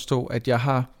våge at påstå, at jeg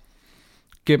har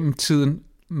gennem tiden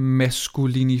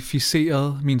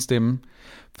maskulinificeret min stemme.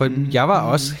 For jeg var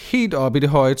også helt oppe i det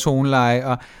høje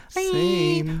toneleje,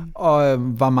 og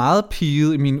var meget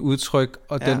piget i min udtryk,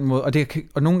 og den måde.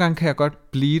 Og nogle gange kan jeg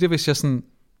godt blive det, hvis jeg sådan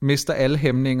mister alle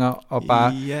hæmninger, og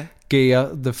bare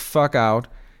gærer the fuck out.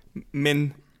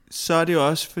 Men så er det jo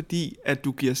også fordi, at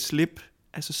du giver slip.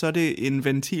 Altså så er det en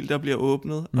ventil, der bliver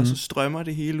åbnet, og så strømmer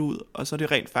det hele ud, og så er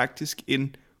det rent faktisk på en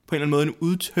eller anden måde en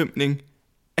udtømning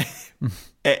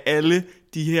af alle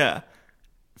de her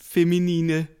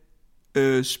feminine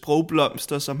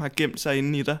sprogblomster, som har gemt sig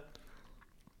inde i dig.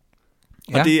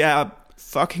 Og det er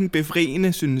fucking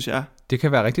befriende, synes jeg. Det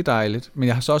kan være rigtig dejligt, men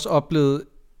jeg har så også oplevet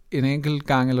en enkelt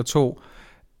gang eller 2,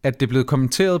 at det er blevet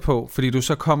kommenteret på, fordi du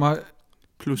så kommer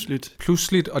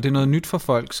pludseligt, og det er noget nyt for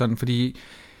folk, sådan, fordi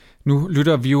nu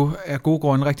lytter vi jo af gode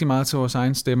grunde rigtig meget til vores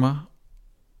egne stemmer,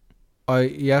 og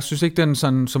jeg synes ikke, den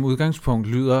sådan, som udgangspunkt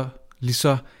lyder lige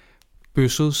så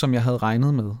bøsset, som jeg havde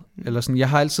regnet med. Eller sådan, jeg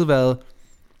har altid været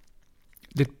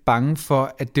lidt bange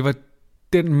for, at det var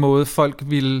den måde, folk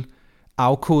ville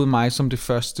afkode mig som det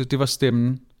første. Det var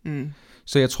stemmen.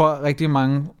 Så jeg tror, rigtig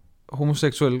mange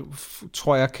homoseksuelle,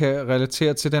 tror jeg, kan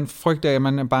relatere til den frygt af, at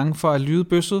man er bange for at lyde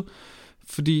bøsset,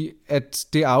 fordi at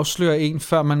det afslører en,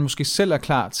 før man måske selv er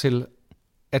klar til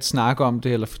at snakke om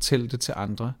det, eller fortælle det til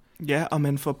andre. Ja, og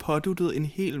man får påduttet en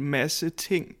hel masse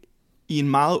ting i en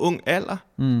meget ung alder.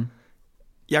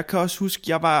 Jeg kan også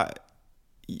huske,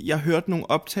 jeg hørte nogle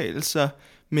optagelser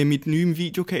med mit nye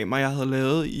videokamera, jeg havde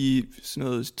lavet i sådan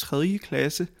noget 3.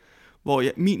 klasse, hvor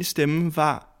min stemme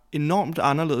var enormt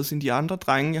anderledes end de andre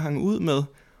drenge, jeg hang ud med.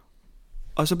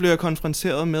 Og så blev jeg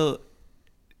konfronteret med,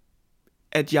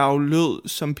 at jeg jo lød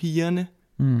som pigerne,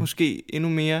 måske endnu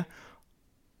mere.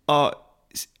 Og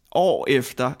år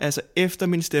efter, altså efter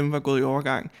min stemme var gået i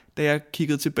overgang, da jeg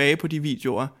kiggede tilbage på de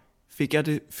videoer, fik jeg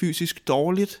det fysisk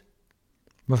dårligt.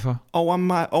 Hvorfor?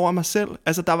 Over mig selv.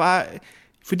 Altså der var,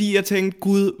 fordi jeg tænkte,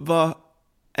 Gud, hvor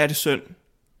er det synd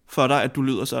for dig, at du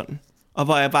lyder sådan. Og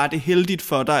hvor var det heldigt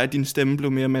for dig, at din stemme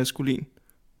blev mere maskulin.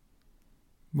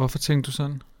 Hvorfor tænkte du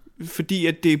sådan? Fordi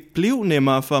at det blev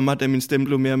nemmere for mig, da min stemme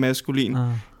blev mere maskulin.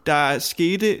 Der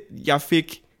skete,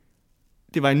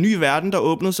 det var en ny verden, der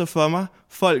åbnede sig for mig.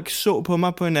 Folk så på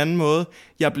mig på en anden måde.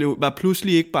 Jeg var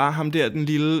pludselig ikke bare ham der, den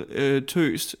lille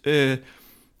tøs,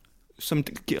 som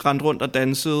rendte rundt og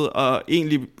dansede, og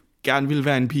egentlig gerne ville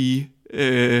være en pige.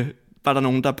 Var der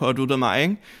nogen, der påduttede mig,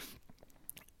 ikke?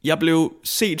 Jeg blev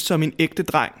set som en ægte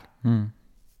dreng.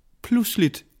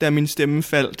 Pludseligt, da min stemme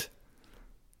faldt.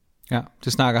 Ja,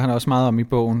 det snakker han også meget om i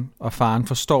bogen, og faren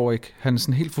forstår ikke. Han er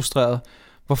sådan helt frustreret.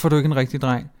 Hvorfor er du ikke en rigtig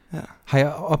dreng? Ja. Har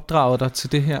jeg opdraget dig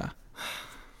til det her?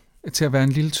 Til at være en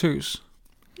lille tøs?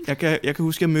 Jeg kan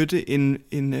huske, at jeg mødte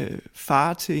en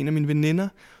far til en af mine veninder,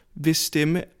 hvis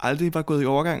stemme aldrig var gået i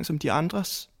overgang som de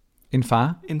andres. En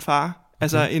far? En far.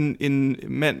 Altså en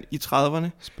mand i 30'erne.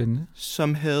 Spændende.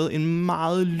 Som havde en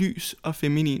meget lys og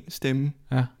feminin stemme.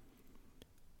 Ja.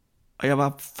 Og jeg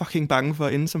var fucking bange for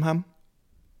at ende som ham.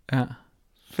 Ja.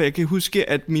 For jeg kan huske,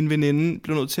 at min veninde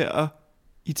blev nødt til at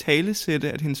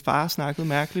italesætte, at hendes far snakkede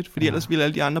mærkeligt, fordi ellers ville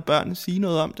alle de andre børn sige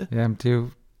noget om det. Jamen,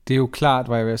 det er jo klart,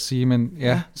 hvad jeg vil sige, men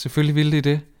selvfølgelig ville det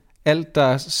det. Alt,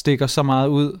 der stikker så meget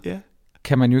ud,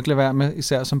 kan man jo ikke lade være med,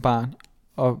 især som barn,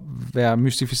 og være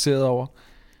mystificeret over.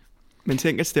 Men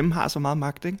tænk, at stemmen har så meget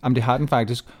magt, ikke? Jamen, det har den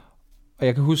faktisk. Og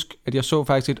jeg kan huske, at jeg så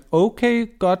faktisk et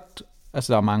okay godt,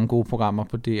 altså der er mange gode programmer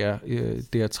på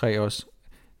DR3 også.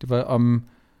 Det var om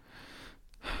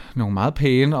nogle meget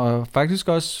pæne, og faktisk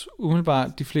også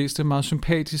umiddelbart de fleste meget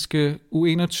sympatiske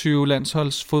U21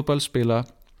 landsholdsfodboldspillere.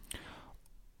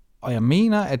 Og jeg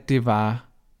mener, at det var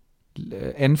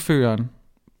anføreren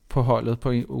på holdet,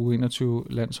 på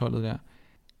U21 landsholdet der,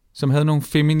 som havde nogle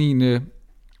feminine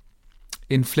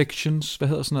inflections, hvad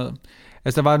hedder sådan noget.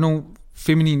 Altså der var nogle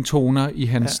feminine toner i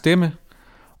hans stemme,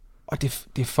 og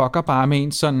det fucker bare med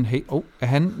en sådan, hey, er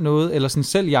han noget, eller sådan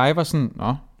selv jeg var sådan,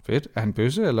 nå, fedt, er han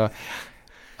bøsse, eller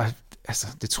altså,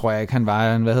 det tror jeg ikke, han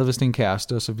var. Han havde vist en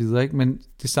kæreste og så videre, ikke? Men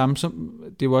det samme som,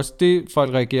 det er jo også det,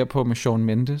 folk reagerer på med Shawn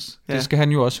Mendes. Ja. Det skal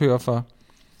han jo også høre for,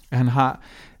 at han har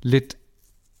lidt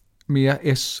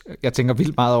mere S. Jeg tænker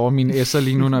vildt meget over mine S'er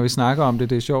lige nu, når vi snakker om det.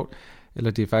 Det er sjovt.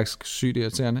 Eller det er faktisk sygt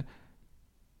irriterende.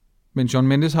 Men Shawn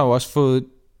Mendes har jo også fået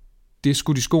det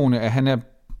skudt i skoene, at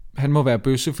han må være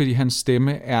bøsse, fordi hans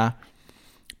stemme er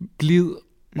glid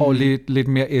og lidt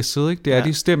mere S'et, ikke? Det er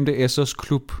de stemte S'ers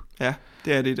klub. Ja.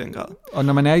 Det er det i den grad. Og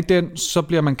når man er i den, så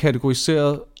bliver man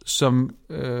kategoriseret som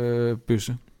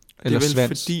bøsse. Eller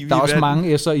svans. Der er også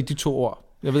mange S'er i de 2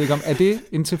 ord. Jeg ved ikke om, er det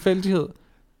en tilfældighed?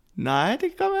 Nej, det kan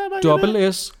godt være, der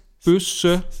Dobbelt S,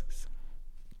 bøsse.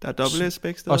 Der er dobbelt S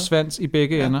begge steder. Og svans i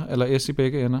begge ender, eller S i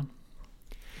begge ender.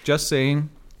 Just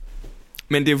saying.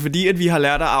 Men det er jo fordi, at vi har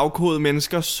lært at afkode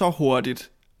mennesker så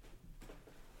hurtigt,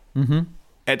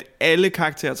 at alle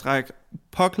karaktertræk,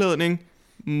 påklædning,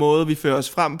 måde vi fører os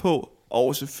frem på,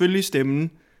 og selvfølgelig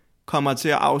stemmen, kommer til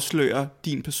at afsløre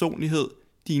din personlighed,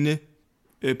 dine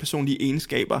personlige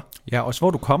egenskaber. Ja, også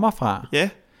hvor du kommer fra. Ja.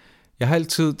 Jeg har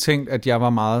altid tænkt, at jeg var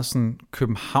meget sådan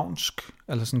københavnsk,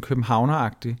 eller sådan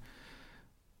københavneragtig.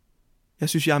 Jeg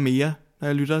synes, jeg er mere, når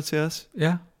jeg lytter til os.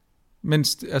 Ja, men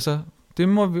altså, det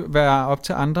må være op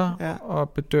til andre at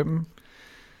bedømme.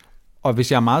 Og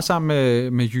hvis jeg er meget sammen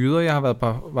med jyder, jeg har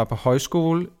var på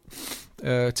højskole,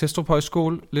 Testrup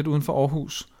Højskole, lidt uden for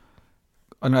Aarhus.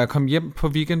 Og når jeg kom hjem på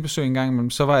weekendbesøg en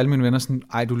gang, så var alle mine venner sådan,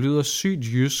 ej, du lyder sygt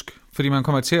jysk. Fordi man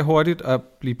kommer til hurtigt at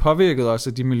blive påvirket også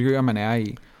af de miljøer, man er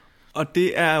i. Og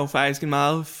det er jo faktisk en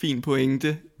meget fin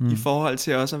pointe i forhold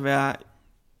til også at være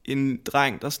en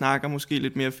dreng, der snakker måske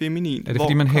lidt mere feminin. Er det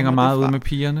fordi, man hænger meget ud med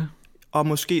pigerne? Og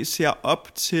måske ser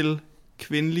op til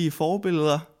kvindelige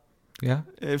forbilleder. Ja.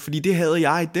 Fordi det havde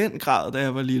jeg i den grad, da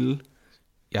jeg var lille.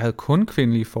 Jeg havde kun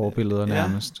kvindelige forbilleder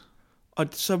nærmest. Og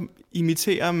så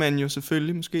imiterer man jo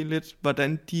selvfølgelig måske lidt,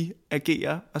 hvordan de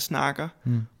agerer og snakker.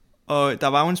 Og der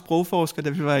var jo en sprogforsker, da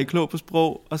vi var i Klog på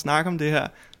Sprog og snakke om det her,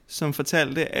 som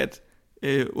fortalte, at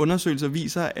undersøgelser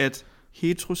viser, at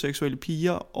heteroseksuelle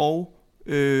piger og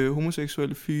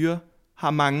homoseksuelle fyre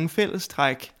har mange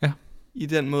fællestræk i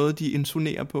den måde, de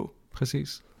intonerer på.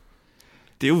 Præcis.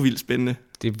 Det er jo vildt spændende.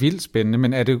 Det er vildt spændende,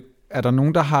 men er der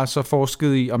nogen, der har så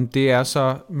forsket i, om det er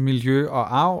så miljø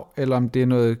og arv, eller om det er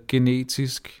noget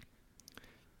genetisk?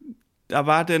 Der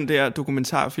var den der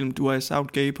dokumentarfilm, Du er i South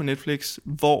Gay på Netflix,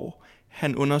 hvor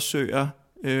han undersøger,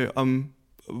 om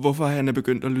hvorfor han er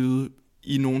begyndt at lyde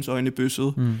i nogens øjne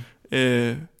bøsset.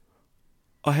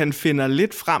 Og han finder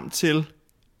lidt frem til,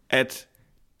 at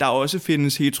der også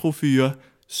findes heterofyre,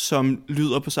 som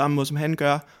lyder på samme måde, som han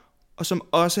gør, og som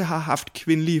også har haft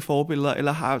kvindelige forbilleder,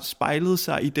 eller har spejlet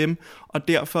sig i dem, og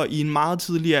derfor i en meget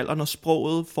tidlig alder, når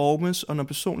sproget formes, og når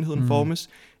personligheden formes,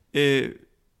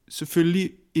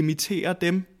 selvfølgelig imiterer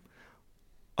dem.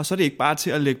 Og så er det ikke bare til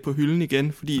at lægge på hylden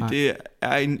igen, fordi det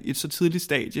er et så tidligt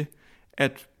stadie,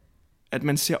 at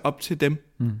man ser op til dem,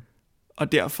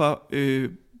 og derfor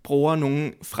bruger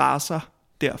nogle fraser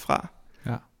derfra.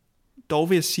 Ja. Dog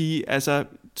vil jeg sige, altså,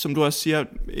 som du også siger,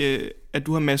 at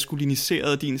du har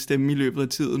maskuliniseret din stemme i løbet af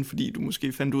tiden, fordi du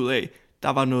måske fandt ud af, der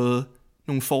var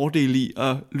nogle fordele i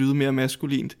at lyde mere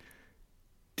maskulint.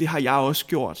 Det har jeg også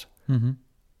gjort. Mm-hmm.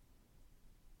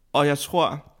 Og jeg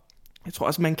tror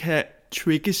også, man kan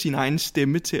trigge sin egen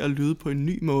stemme til at lyde på en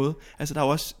ny måde. Altså, der er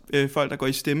også folk, der går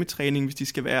i stemmetræning, hvis de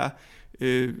skal være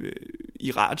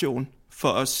i radioen, for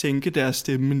at sænke deres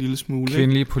stemme en lille smule.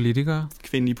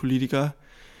 Kvindelige politikere.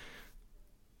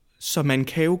 Så man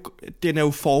kan jo, den er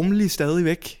jo formelig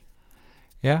stadigvæk.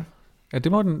 Ja,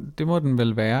 det må den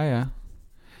vel være, ja.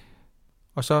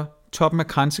 Og så toppen af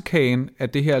kransekagen af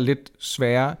det her lidt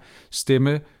svære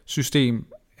stemmesystem,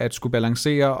 at skulle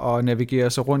balancere og navigere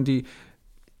sig rundt i,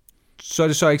 så er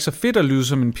det så ikke så fedt at lyde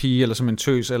som en pige eller som en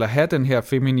tøs, eller have den her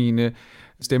feminine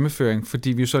stemmeføring, fordi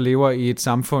vi så lever i et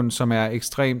samfund, som er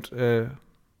ekstremt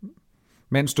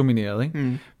mandsdomineret, ikke?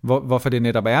 Mm. Hvorfor det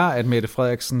netop er, at Mette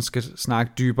Frederiksen skal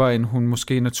snakke dybere, end hun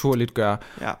måske naturligt gør,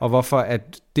 og hvorfor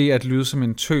at det at lyde som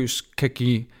en tøs kan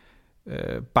give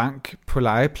bank på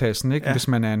legepladsen, ikke? Hvis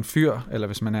man er en fyr, eller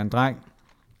hvis man er en dreng.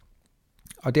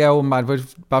 Og det er jo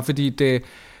bare fordi det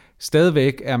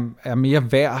stadigvæk er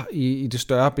mere værd i det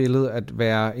større billede at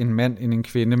være en mand end en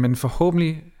kvinde, men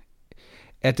forhåbentlig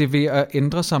er det ved at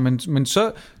ændre sig, men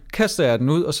så kaster jeg den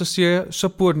ud, og så siger jeg, så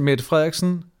burde Mette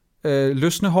Frederiksen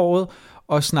løsne håret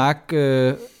og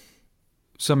snakke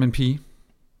som en pige.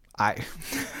 Ej.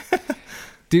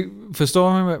 Det,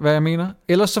 forstår man, hvad jeg mener?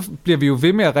 Ellers så bliver vi jo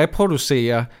ved med at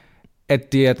reproducere,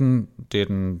 at det er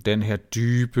den her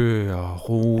dybe og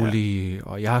rolige,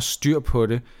 og jeg har styr på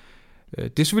det.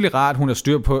 Det er selvfølgelig rart, hun har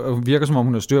styr på, og virker som om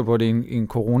hun har styr på det i en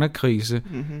coronakrise.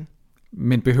 Mm-hmm.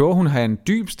 Men behøver hun have en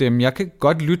dyb stemme? Jeg kan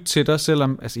godt lytte til dig,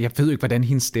 selvom altså, jeg ved ikke, hvordan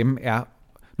hendes stemme er.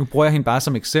 Nu bruger jeg hende bare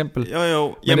som eksempel.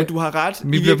 Jo. Jamen, du har ret.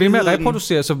 Vi bliver ved med at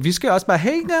reproducere, så vi skal også bare,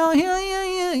 hey now,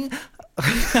 here.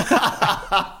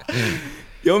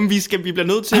 Jo, men vi bliver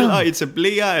nødt til at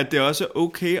etablere, at det også er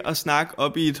okay at snakke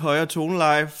op i et højere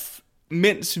toneleje,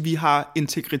 mens vi har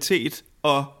integritet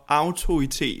og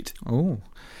autoritet.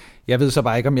 Jeg ved så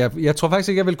bare ikke, om jeg tror faktisk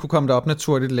ikke, jeg vil kunne komme derop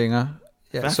naturligt længere.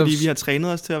 Fordi vi har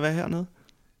trænet os til at være hernede?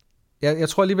 Jeg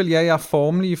tror alligevel, jeg er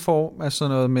formelig i form af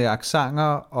sådan noget med accenter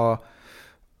og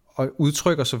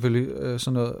udtrykker selvfølgelig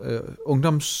sådan noget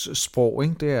ungdomssprog,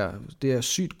 ikke? Det er jeg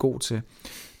sygt god til.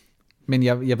 Men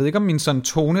jeg ved ikke, om min sådan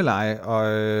toneleje,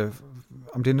 og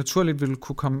om det naturligt ville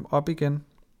kunne komme op igen.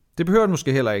 Det behøver det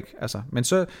måske heller ikke. Altså. Men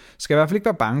så skal jeg i hvert fald ikke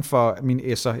være bange for mine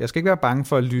s'er. Jeg skal ikke være bange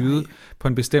for at lyde på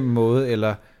en bestemt måde.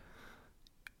 Eller...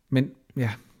 Men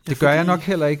ja, det gør jeg nok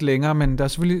heller ikke længere. Men der er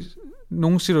selvfølgelig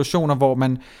nogle situationer, hvor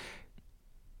man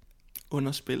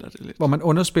underspiller det lidt. Hvor man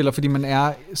underspiller, fordi man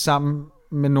er sammen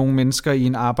med nogle mennesker i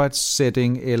en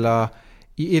arbejdssetting, eller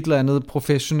i et eller andet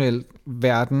professionelt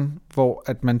verden, hvor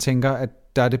at man tænker,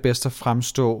 at der er det bedst at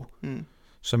fremstå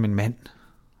som en mand.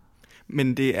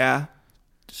 Men det er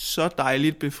så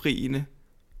dejligt befriende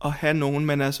at have nogen,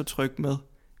 man er så tryg med,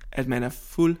 at man er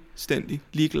fuldstændig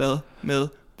ligeglad med,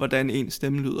 hvordan ens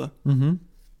stemme lyder. Mm-hmm.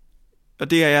 Og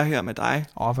det er jeg her med dig.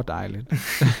 Hvor dejligt.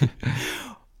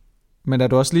 Men er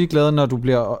du også ligeglad, når du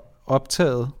bliver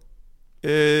optaget?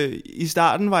 I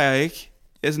starten var jeg ikke.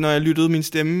 Altså, når jeg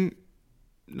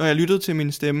lyttede til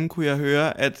min stemme, kunne jeg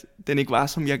høre, at den ikke var,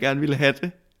 som jeg gerne ville have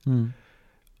det. Mm.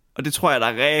 Og det tror jeg, der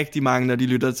er rigtig mange, når de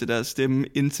lytter til deres stemme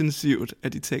intensivt,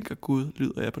 at de tænker, gud,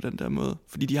 lyder jeg på den der måde?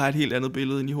 Fordi de har et helt andet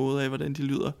billede ind i hovedet af, hvordan de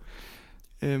lyder.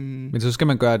 Men så skal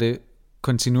man gøre det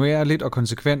kontinuerligt og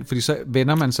konsekvent, fordi så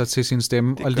vender man sig til sin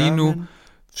stemme. Og lige nu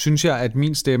synes jeg, at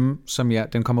min stemme, som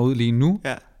den kommer ud lige nu,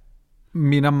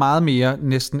 minder meget mere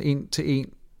næsten en til en,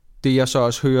 det jeg så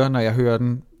også hører, når jeg hører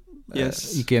den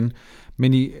igen.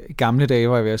 Men i gamle dage,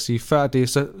 var jeg ved at sige, før det,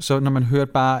 så når man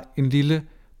hørte bare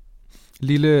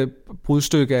lille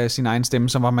brudstykke af sin egen stemme,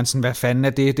 som var man sådan, hvad fanden er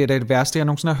det? Det er det værste, jeg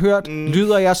nogensinde har hørt.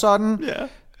 Lyder jeg sådan? Ja.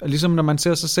 Og ligesom når man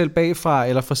ser sig selv bagfra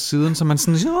eller fra siden, så man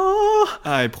sådan,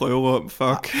 ej, prøverum,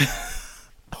 fuck.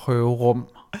 Prøverum.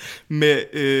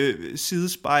 Med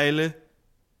sidespejle.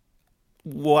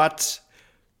 What?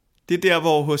 Det er der,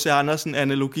 hvor H.C.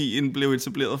 Andersen-analogien blev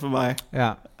etableret for mig.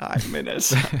 Ja. Ej, men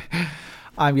altså.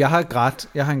 Ej, jeg har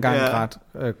engang grædt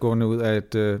gående ud af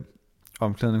et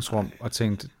omklædningsrum og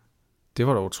tænkt, det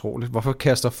var da utroligt. Hvorfor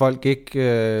kaster folk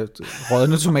ikke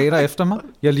rådne tomater efter mig?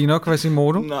 Jeg ligner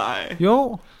Quasimodo. Nej.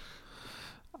 Jo.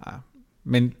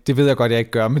 Men det ved jeg godt, jeg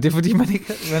ikke gør. Men det er fordi, man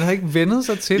har ikke vendet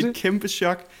sig til det. Det er et kæmpe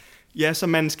chok. Ja, så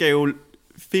man skal jo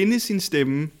finde sin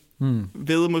stemme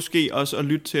ved måske også at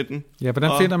lytte til den. Ja,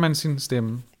 hvordan finder man sin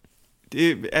stemme?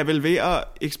 Det er vel ved at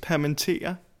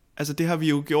eksperimentere. Altså det har vi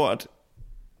jo gjort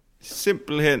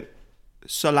simpelthen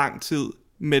så lang tid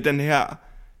med den her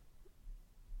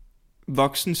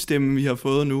voksenstemme, vi har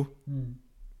fået nu.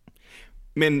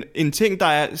 Men en ting,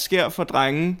 der sker for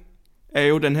drenge, er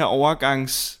jo den her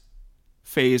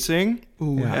overgangsfase, ikke?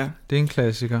 Ja, det er en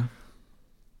klassiker.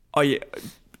 Og ja,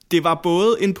 det var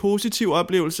både en positiv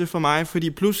oplevelse for mig, fordi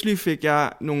pludselig fik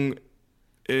jeg nogle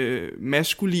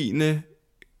maskuline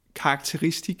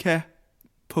karakteristika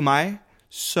på mig,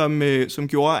 som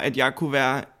gjorde, at jeg kunne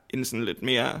være en sådan lidt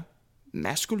mere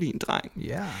maskulin dreng.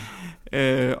 Yeah.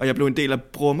 Og jeg blev en del af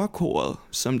brummerkoret,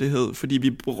 som det hed, fordi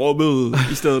vi brummede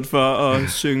i stedet for at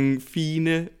synge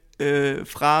fine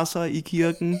fraser i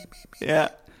kirken. Ja,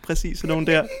 præcis sådan nogle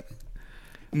der.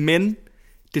 Men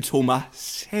det tog mig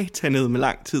satanet med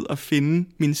lang tid at finde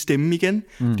min stemme igen.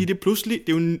 Fordi det pludselig,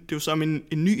 det er jo som en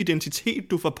ny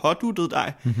identitet, du får påduttet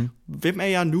dig. Hvem er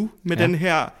jeg nu med den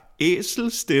her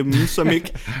æselstemme, som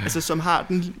ikke, altså som har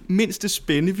den mindste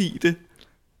spændvidde?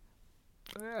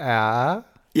 Ja.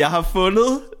 Jeg har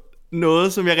fundet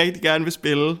noget, som jeg rigtig gerne vil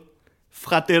spille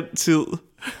fra den tid.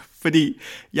 Fordi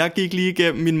jeg gik lige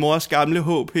igennem min mors gamle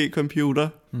HP-computer,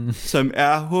 som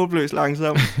er håbløst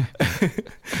langsom,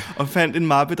 og fandt en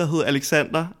mappe, der hed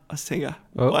Alexander, og så tænker jeg,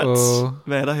 what?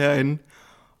 Hvad er der herinde?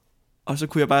 Og så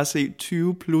kunne jeg bare se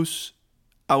 20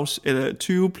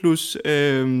 plus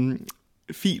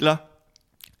filer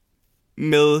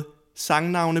med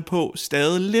sangnavne på,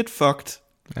 stadig lidt fucked.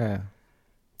 Ja,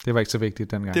 det var ikke så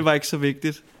vigtigt dengang. Det var ikke så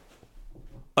vigtigt.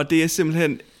 Og det er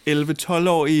simpelthen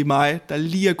 11-12-årige mig, der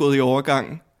lige er gået i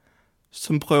overgang,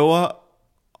 som prøver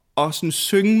at sådan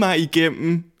synge mig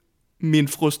igennem min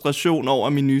frustration over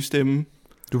min nye stemme.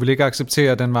 Du vil ikke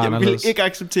acceptere, at den var anderledes? Jeg vil ikke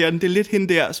acceptere den. Det er lidt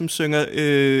hende der, som synger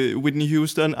Whitney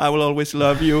Houston, I Will Always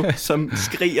Love You, som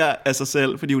skriger af sig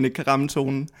selv, fordi hun ikke kan ramme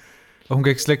tonen. Og hun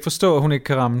kan slet ikke forstå, at hun ikke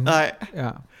kan ramme den. Nej. Ja.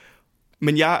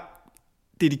 Men jeg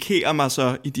dedikerer mig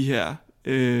så i de her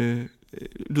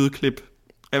lydklip.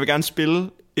 Jeg vil gerne spille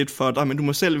et for dig, men du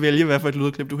må selv vælge, hvad for et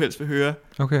lydklip du helst vil høre.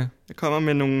 Okay. Jeg kommer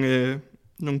med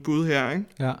nogle bud her, ikke?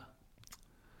 Ja.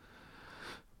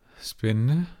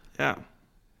 Spændende. Ja.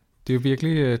 Det er jo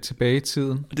virkelig tilbage i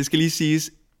tiden. Og det skal lige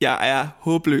siges, jeg er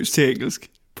håbløs til engelsk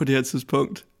på det her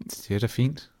tidspunkt. Det er da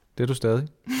fint. Det er du stadig.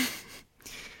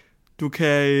 Du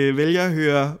kan vælge at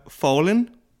høre Fallen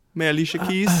med Alicia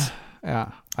Keys. Ja.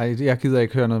 Ej, jeg gider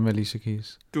ikke høre noget med Alicia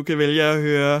Keys. Du kan vælge at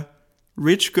høre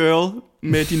Rich Girl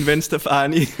med din ven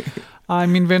Stefani. Ej,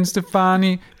 min ven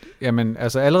Stefani. Jamen,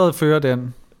 altså allerede fører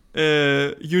den.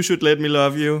 You Should Let Me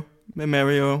Love You med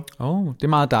Mario. Det er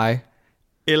meget dig.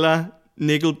 Eller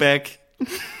Nickelback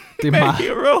det er med meget,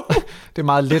 Hero. det er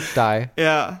meget lidt dig.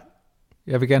 Ja.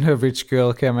 Jeg vil gerne høre Rich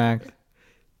Girl, kan jeg mærke.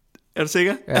 Er du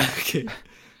sikker? Ja. Okay.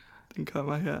 Den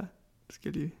kommer her.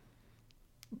 Skal lige...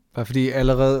 Bare fordi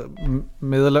allerede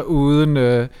med eller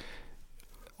uden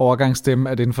overgangsstemme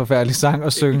er det en forfærdelig sang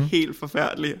at synge. Helt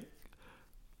forfærdelig.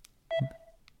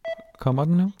 Kommer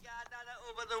den nu?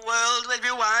 World, if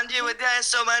you want you, there's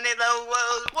so many the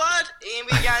world. What? In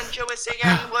we can show a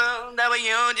second world. That we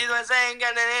you was saying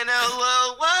in the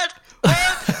world. What?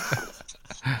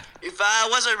 If I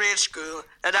was a rich girl,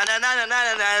 na na na na na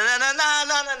na na na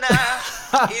na na na.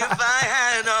 If I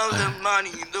had all the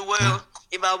money in the world.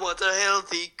 If I was a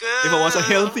healthy girl. If I was a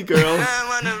healthy girl.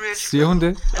 Siger hun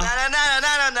det? If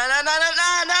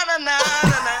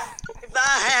I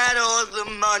had all the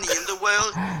money in the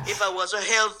world, if I was a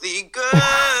healthy girl.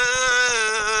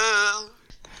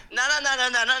 Na na na na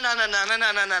na na na na na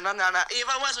na na na na. If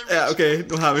I was a rich. Ja, okay,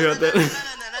 nu har vi hørt den.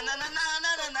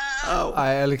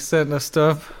 Ej, Alexander,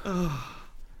 stop.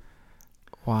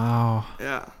 Wow.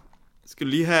 Ja. Skal du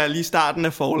lige have lige starten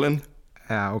af Fallen?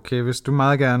 Ja, okay, hvis du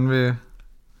meget gerne vil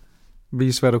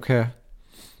vise, hvad du kan.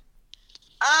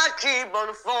 I keep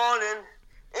on falling.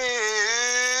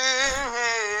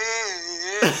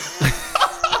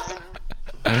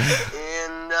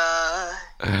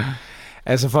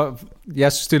 Altså,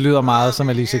 jeg synes, det lyder meget som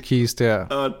Alicia Keys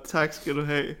der. Tak skal du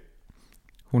have.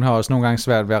 Hun har også nogle gange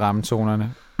svært ved at ramme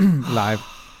tonerne live.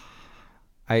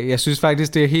 Ej, jeg synes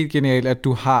faktisk, det er helt genialt, at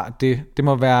du har det. Det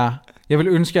må være... Jeg vil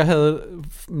ønske, jeg havde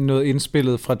noget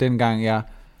indspillet fra dengang,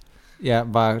 jeg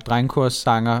var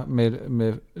drengkorssanger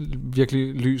med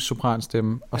virkelig lys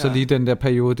sopranstemme. Og så lige den der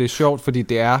periode. Det er sjovt, fordi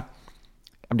det er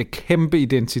kæmpe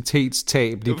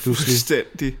identitetstab lige pludselig.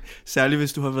 Fuldstændig. Særligt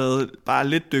hvis du har været bare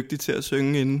lidt dygtig til at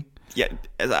synge inden. Ja,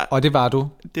 altså, og det var du?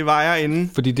 Det var jeg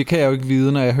inden. Fordi det kan jeg jo ikke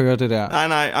vide, når jeg hører det der.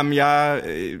 Nej,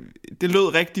 det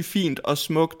lød rigtig fint og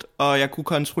smukt, og jeg kunne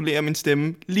kontrollere min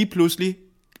stemme. Lige pludselig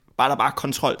var der bare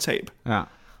kontroltab. Ja.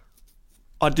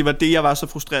 Og det var det, jeg var så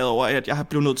frustreret over, at jeg har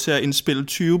blevet nødt til at indspille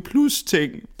 20 plus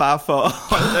ting, bare for at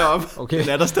holde det op. Okay. Den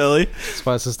er der stadig. Jeg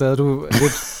tror altså stadig, du er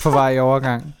lidt på vej i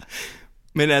overgang.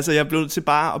 Men altså, jeg blev nødt til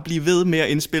bare at blive ved med at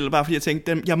indspille, bare fordi jeg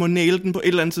tænkte, jeg må naile den på et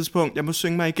eller andet tidspunkt. Jeg må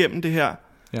synge mig igennem det her.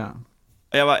 Ja.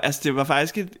 Og jeg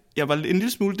var en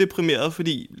lille smule deprimeret,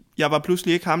 fordi jeg var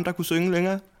pludselig ikke ham, der kunne synge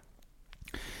længere.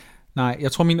 Nej,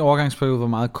 jeg tror min overgangsperiode var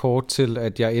meget kort til,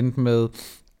 at jeg endte med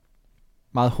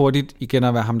meget hurtigt igen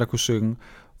at være ham, der kunne synge.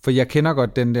 For jeg kender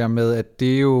godt den der med, at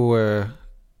det er jo,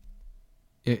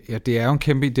 det er jo en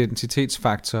kæmpe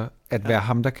identitetsfaktor, at være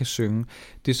ham, der kan synge.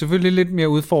 Det er selvfølgelig lidt mere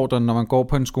udfordrende, når man går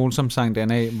på en skole som Sankt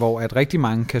Anna, hvor at rigtig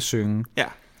mange kan synge. Ja.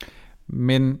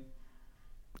 Men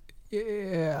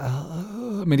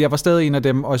jeg var stadig en af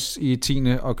dem, også i 10.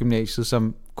 og gymnasiet,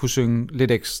 som kunne synge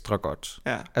lidt ekstra godt.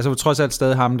 Ja. Altså trods alt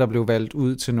stadig ham, der blev valgt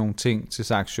ud til nogle ting, til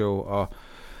saxshow, og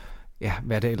ja,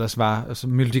 hvad det ellers var. Altså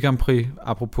Melodi Grand Prix,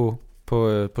 apropos,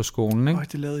 på skolen. Ikke?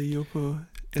 Det lavede I jo på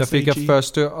SAG. Der fik jeg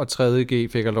 1. og 3.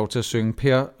 G, fik jeg lov til at synge.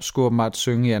 Per skulle mig at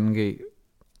synge i 2. G.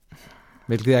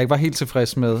 Hvilket jeg ikke var helt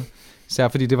tilfreds med. Især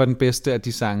fordi det var den bedste af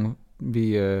de sange,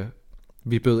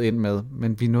 vi bød ind med.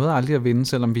 Men vi nåede aldrig at vinde,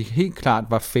 selvom vi helt klart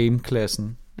var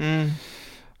fame-klassen.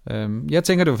 Jeg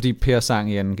tænker, det var fordi Per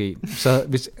sang i 2. G. Så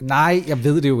nej, jeg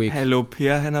ved det jo ikke. Hallo,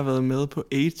 Per, han har været med på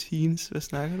 18's. Hvad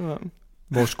snakker du om?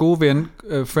 Vores gode ven,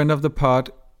 friend of the pod,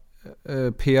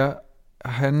 Per,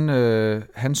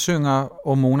 han synger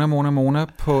O Mona Mona Mona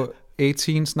på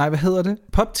 18's. Nej, hvad hedder det?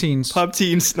 Pop-teens.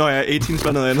 Pop-teens. Nå ja, 18's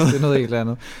var noget andet. Det er noget helt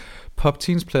andet.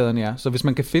 Pop-teens-pladen, ja. Så hvis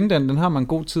man kan finde den har man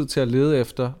god tid til at lede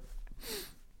efter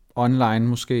online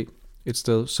måske et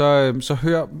sted. Så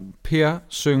hør Per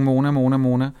synge Mona Mona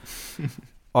Mona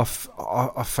og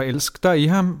forelsk dig i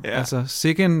ham. Ja. Altså,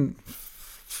 sikke en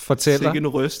fortæller. Sikke en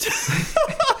røst.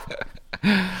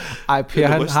 Ej,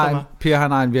 Per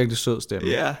han har en virkelig sød stemme.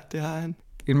 Ja, det har han.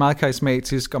 En meget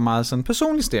karismatisk og meget sådan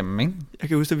personlig stemme, ikke? Jeg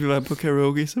kan huske, at vi var på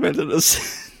karaoke, så valgte det også.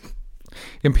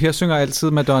 Jamen, Per synger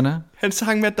altid Madonna. Han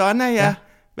sang Madonna, ja.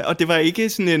 Og det var ikke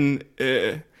sådan en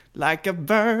like a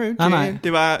virgin. Nej.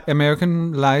 Det var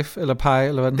American Life eller Pie,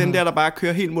 eller hvad den der bare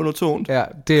kører helt monotont. Ja,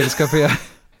 det elsker Per.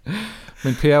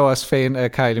 Men Per er jo også fan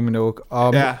af Kylie Minogue,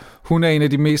 og hun er en af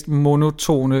de mest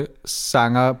monotone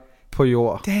sanger på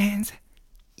jord. Dance,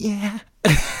 yeah.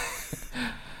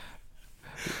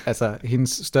 Altså,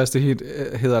 hendes største hit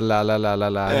hedder La La La La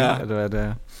La, eller hvad det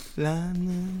er. La,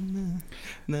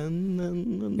 na, na, na,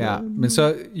 na. Ja, men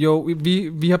så jo,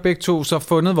 vi har begge to så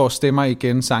fundet vores stemmer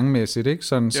igen sangmæssigt, ikke?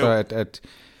 Sådan så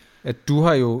at du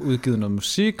har jo udgivet noget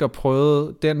musik og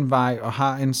prøvet den vej og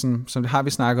har en sådan, så har vi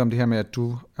snakket om det her med, at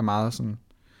du er meget sådan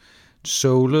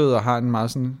soulet og har en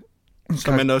meget sådan,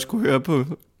 som man også kunne høre på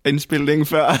indspilningen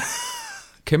før.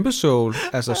 Kæmpe soul,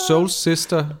 altså soul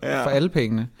sister for alle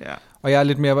pengene. Ja. Og jeg er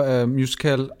lidt mere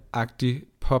musical-agtig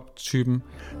pop-typen.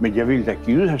 Men jeg ville da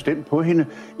givet have stemt på hende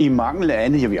i mangel af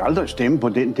andet. Jeg vil aldrig stemme på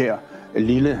den der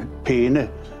lille, pæne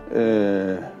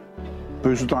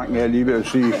bøssedreng, jeg lige ved at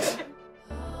sige.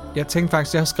 Jeg tænkte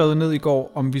faktisk, jeg har skrevet ned i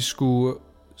går, om vi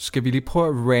skal vi lige prøve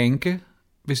at ranke,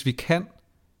 hvis vi kan,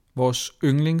 vores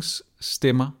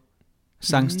yndlingsstemmer,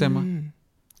 sangstemmer.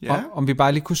 Ja. Om vi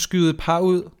bare lige kunne skyde et par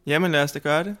ud. Jamen lad os da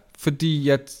gøre det. Fordi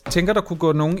jeg tænker, der kunne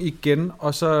gå nogen igen,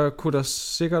 og så kunne der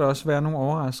sikkert også være nogle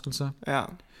overraskelser. Ja.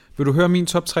 Vil du høre min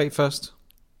top 3 først?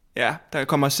 Ja, der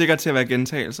kommer sikkert til at være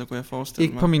gentagelser, kunne jeg forestille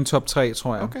mig. Ikke på min top 3,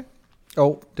 tror jeg. Okay.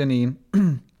 Den ene.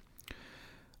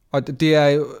 Og det er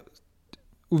jo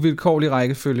uvilkårlig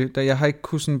rækkefølge, da jeg har ikke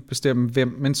kunnet sådan bestemme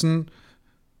hvem, men sådan,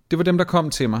 det var dem, der kom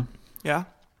til mig. Ja.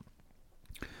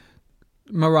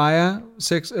 Mariah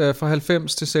fra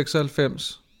 90 til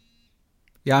 96.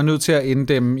 Jeg er nødt til at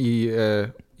inddæmme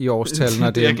i årstal,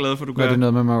 når det er glad for, når det er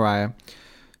noget med Mariah.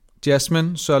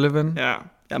 Jasmine Sullivan. Ja,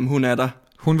 jamen hun er der.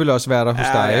 Hun vil også være der hos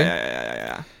dig, ikke?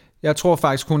 Ja. Jeg tror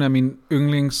faktisk, hun er min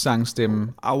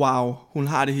yndlingssangstemme. Wow, hun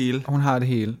har det hele. Hun har det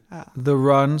hele. Ja. The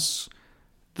Runs.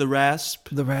 The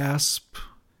Rasp.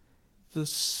 The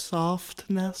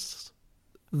softness.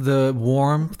 The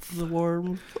warmth.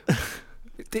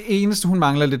 Det eneste, hun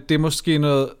mangler lidt, det er måske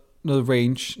noget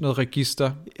range, noget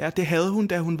register. Ja, det havde hun,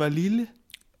 da hun var lille.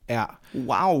 Ja.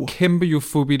 Wow. Kæmpe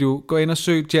Yufubidu. Gå ind og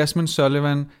søg Jasmine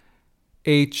Sullivan,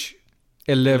 age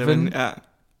 11. Ja.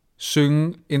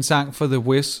 Synge en sang for The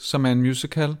Wiz, som er en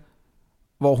musical,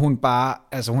 hvor hun bare,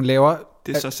 altså hun laver...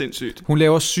 Det er så sindssygt. Hun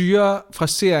laver syre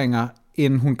fraseringer,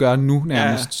 end hun gør nu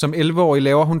nærmest. Ja. Som 11-årig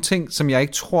laver hun ting, som jeg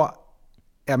ikke tror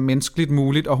er menneskeligt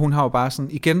muligt, og hun har jo bare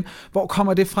sådan, igen, hvor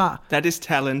kommer det fra? That is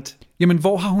talent. Jamen,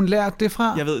 hvor har hun lært det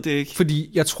fra? Jeg ved det ikke. Fordi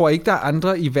jeg tror ikke, der er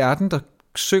andre i verden, der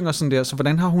synger sådan der, så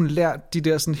hvordan har hun lært de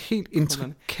der sådan helt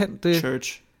intrikante...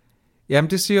 Church.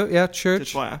 Jamen, det siger ja, Church. Det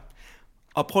tror jeg.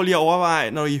 Og prøv lige at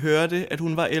overveje, når I hører det, at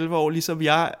hun var 11 år, ligesom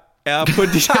jeg er på de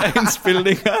her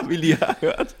indspilninger, vi lige har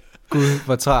hørt. Gud,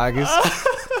 hvor tragisk.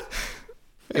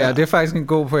 Ja, det er faktisk en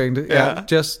god pointe. Ja.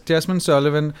 Jasmine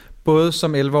Sullivan, både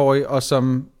som 11-årig og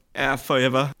som... Ja,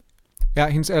 forever. Ja,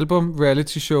 hendes album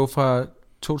Reality Show fra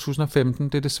 2015,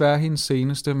 det er desværre hendes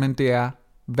seneste, men det er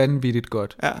vanvittigt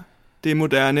godt. Ja, det er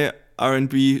moderne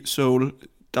R&B soul,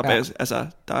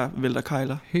 der vælter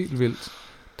kejler. Helt vildt.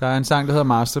 Der er en sang, der hedder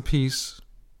Masterpiece,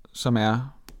 som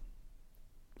er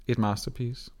et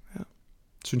masterpiece. Ja.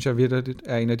 Synes jeg virkelig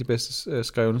er en af de bedste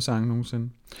skrevne sange nogensinde.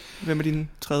 Hvem er din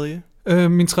tredje?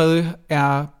 Min tredje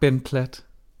er Ben Platt.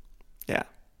 Ja.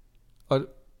 Og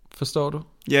forstår du?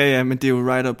 Ja, men det er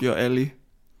jo right up your alley.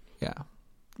 Ja.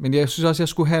 Men jeg synes også, jeg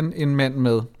skulle have en mand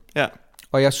med. Ja.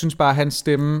 Og jeg synes bare, at hans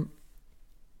stemme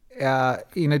er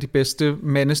en af de bedste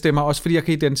mandestemmer, også fordi jeg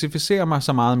kan identificere mig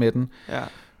så meget med den. Ja.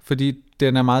 Fordi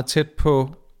den er meget tæt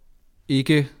på,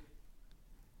 ikke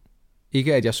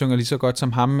at jeg synger lige så godt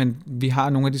som ham, men vi har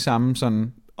nogle af de samme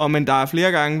sådan... Men der er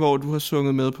flere gange, hvor du har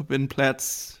sunget med på Ben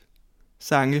Platts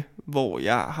sange, hvor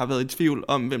jeg har været i tvivl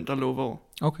om, hvem der lå hvor.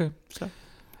 Okay. Så.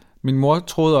 Min mor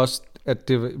troede også, at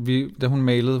da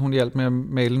hun hjalp med at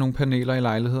male nogle paneler i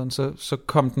lejligheden, så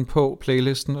kom den på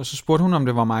playlisten, og så spurgte hun, om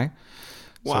det var mig.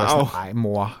 Wow. Så jeg sådan, nej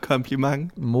mor.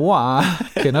 Kompliment. Mor,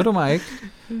 kender du mig ikke?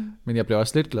 Men jeg blev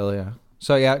også lidt glad, ja.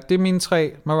 Så ja, det er mine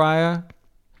tre. Mariah,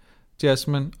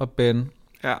 Jasmine og Ben.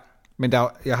 Ja. Men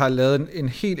jeg har lavet en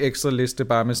helt ekstra liste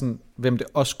bare med sådan, hvem det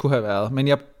også kunne have været.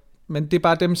 Men det er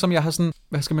bare dem, som jeg har sådan,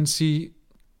 hvad skal man sige,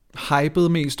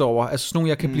 hypet mest over. Altså sådan nogle,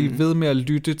 jeg kan blive ved med at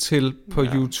lytte til på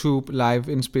YouTube,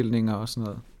 live-indspilninger og sådan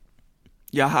noget.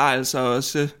 Jeg har altså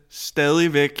også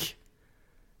stadigvæk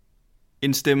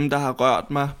en stemme, der har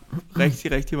rørt mig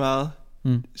rigtig, rigtig meget.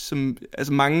 Som,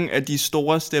 altså mange af de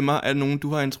store stemmer er nogen, du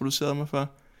har introduceret mig for.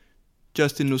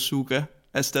 Justin Nozuka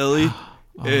er stadig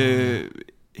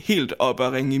helt op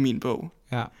at ringe i min bog.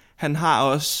 Ja. Han har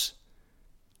også...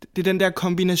 Det er den der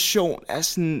kombination af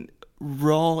sådan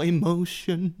raw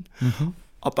emotion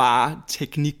og bare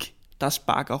teknik, der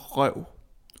sparker røv.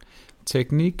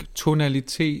 Teknik,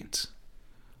 tonalitet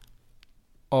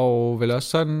og vel også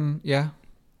sådan, ja.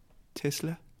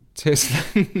 Tesla.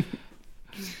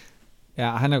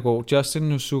 Ja, han er god. Justin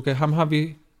Nozuka, ham har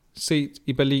vi set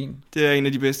i Berlin. Det er en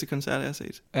af de bedste koncerter, jeg har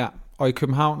set. Ja, og i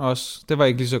København også. Det var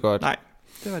ikke lige så godt. Nej,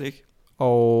 det var det ikke.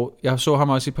 Og jeg så ham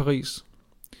også i Paris.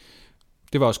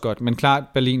 Det var også godt, men klart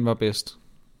Berlin var bedst.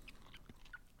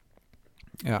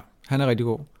 Ja, han er rigtig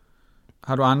god.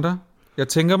 Har du andre? Jeg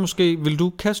tænker måske, vil du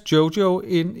kaste Jojo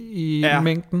ind i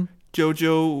mængden?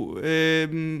 Jojo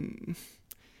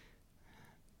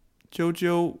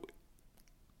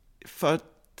for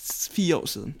 4 år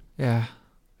siden. Ja.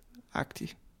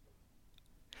 Agtig.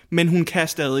 Men hun kan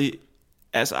stadig,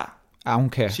 altså... Ja, hun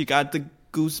kan. She got the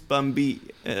goosebumpy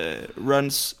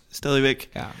runs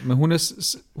stadigvæk. Ja, men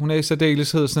hun er i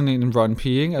særdeleshed sådan en run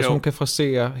pige, ikke? Altså hun kan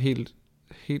frasere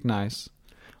helt nice.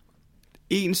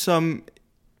 En, som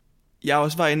jeg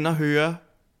også var inde og høre,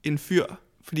 en fyr,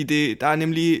 fordi der er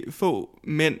nemlig få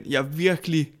mænd, jeg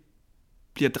virkelig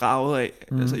bliver draget af,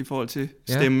 altså i forhold til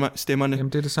stemmerne.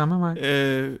 Jamen det er det samme med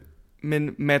mig.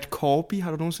 Men Matt Corby,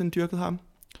 har du nogensinde dyrket ham?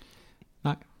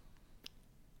 Nej.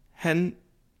 Han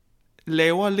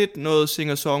laver lidt noget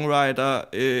singer-songwriter,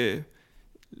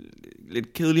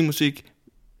 lidt kedelig musik,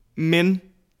 men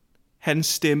hans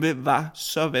stemme var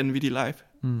så vanvittig live.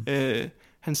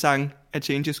 Han sang A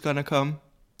Change Is Gonna Come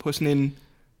på sådan en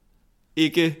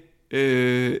ikke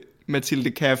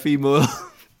Mathilde Kaffe måde.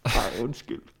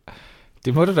 Undskyld.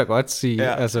 Det må du da godt sige,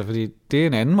 altså, fordi det er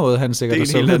en anden måde, han sikkert har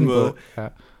sunget den på. Ja.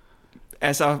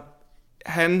 Altså,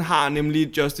 han har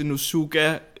nemlig Justin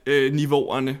Nozuka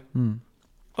niveauerne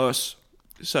også.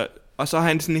 Og så har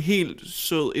han sådan en helt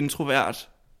sød, introvert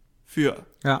fyr.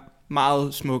 Ja.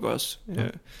 Meget smuk også. Ja.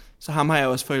 Så ham har jeg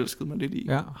også forelsket mig lidt i.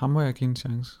 Ja, ham må jeg give en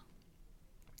chance.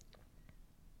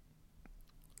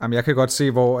 Jamen, jeg kan godt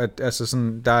se, hvor at, altså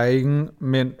sådan, der er ingen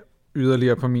mænd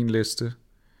yderligere på min liste.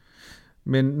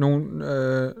 Men nogle,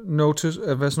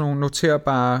 nogle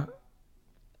noterbare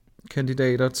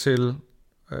kandidater til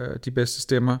de bedste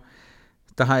stemmer,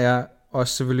 der har jeg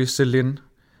også selvfølgelig Celine,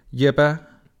 Yebba,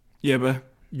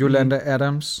 Yolanda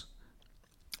Adams,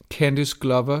 Candice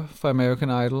Glover fra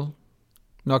American Idol.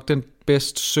 Nok den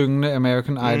bedst syngende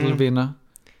American Idol vinder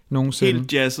nogensinde.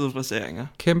 Helt jazzede fraseringer.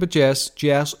 Kæmpe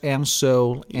jazz and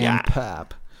soul and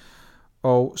pop.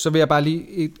 Og så vil jeg bare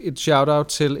lige et shout-out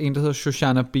til en, der hedder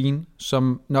Shoshana Bean,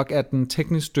 som nok er den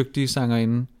teknisk dygtige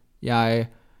sangerinde, jeg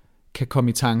kan komme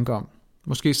i tanke om.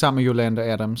 Måske sammen med Yolanda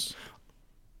Adams.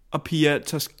 Og Pia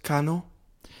Toscano.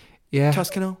 Ja.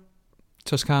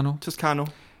 Toscano.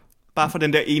 Bare for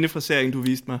den der ene frasering, du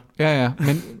viste mig. Ja.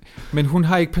 Men hun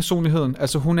har ikke personligheden.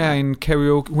 Altså hun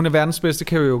er hun er verdens bedste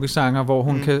karaoke-sanger, hvor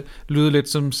hun kan lyde lidt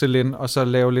som Celine, og så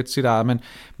lave lidt sit eget.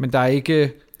 Men der er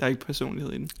ikke... Der er ikke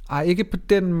personlighed i den. Ej, ikke på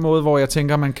den måde, hvor jeg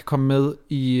tænker, man kan komme med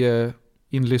i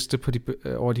en liste på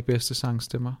over de bedste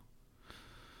sangstemmer.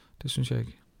 Det synes jeg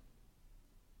ikke.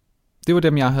 Det var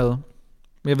dem, jeg havde.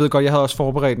 Men jeg ved godt, jeg havde også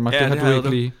forberedt mig. Ja, det har du ikke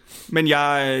lige. Men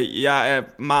jeg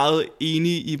er meget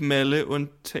enig i dem alle,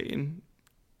 undtagen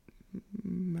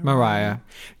Mariah.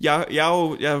 Jeg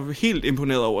er helt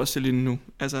imponeret over Celine nu.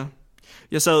 Altså,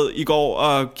 jeg sad i går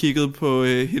og kiggede på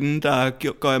hende, der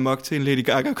går amok til en Lady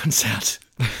Gaga-koncert.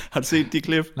 Har du set de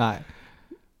klip? Nej.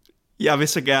 Jeg vil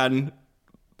så gerne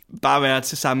bare være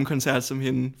til samme koncert som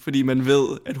hende, fordi man ved,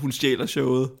 at hun stjæler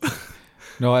showet.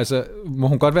 Nå, altså, må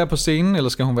hun godt være på scenen, eller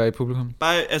skal hun være i publikum?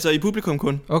 Bare, altså i publikum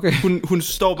kun. Okay. Hun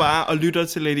står bare og lytter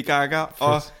til Lady Gaga,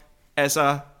 og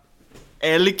altså,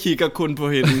 alle kigger kun på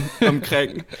hende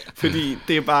omkring, fordi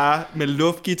det er bare med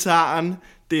luftgitaren,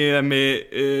 det er med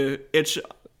Edge,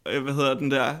 hvad hedder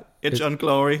den der? Edge on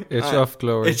Glory. Edge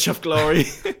of Glory.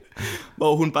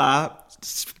 Hvor hun bare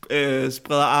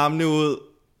spreder armene ud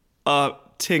og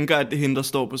tænker, at det er hende, der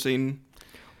står på scenen.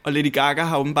 Og Lady Gaga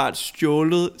har åbenbart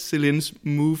stjålet Celines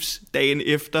moves dagen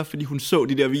efter, fordi hun så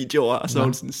de der videoer, og så var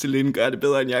hun sådan, Celine gør det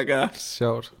bedre, end jeg gør.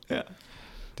 Sjovt. Ja.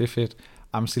 Det er fedt.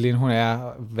 Jamen, Celine, hun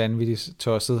er vanvittigt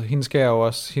tosset.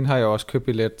 Hende har jeg også købt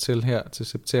billet til her til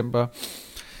september.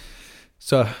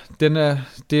 Så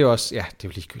det er også, ja, det er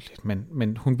jo ligegyldigt,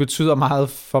 men hun betyder meget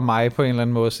for mig på en eller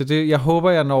anden måde. Så jeg håber,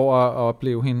 jeg når at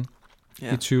opleve hende i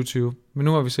 2020. Men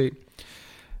nu har vi set.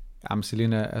 Jamen,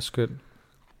 Celine er skøn.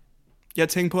 Jeg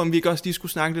tænkte på, om vi ikke også lige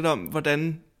skulle snakke lidt om,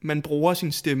 hvordan man bruger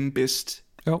sin stemme bedst.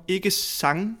 Jo. Ikke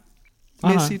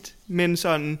sangmæssigt, men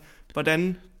sådan,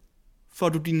 hvordan får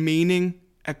du din mening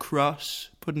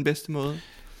across på den bedste måde?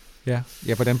 Ja,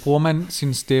 hvordan bruger man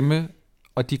sin stemme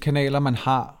og de kanaler, man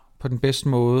har på den bedste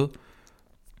måde,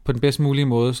 på den bedst mulige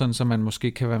måde, sådan så man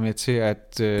måske kan være med til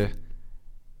at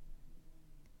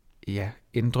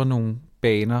ændre nogle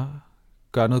baner,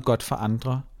 gøre noget godt for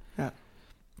andre. Ja.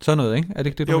 Sådan noget, ikke? Er det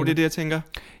ikke det, du mener? Det er det, jeg tænker.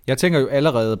 Jeg tænker jo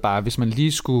allerede bare, hvis man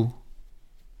lige skulle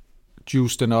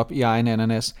juice den op i egen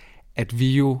ananas, at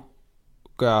vi jo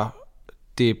gør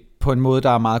det på en måde, der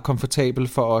er meget komfortabel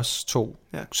for os to.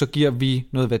 Ja. Så giver vi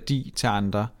noget værdi til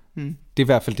andre. Det er i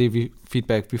hvert fald det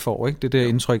feedback, vi får, ikke? Det er det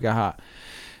indtryk, jeg har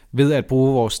ved at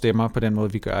bruge vores stemmer på den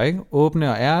måde, vi gør, ikke?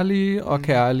 Åbne og ærlige og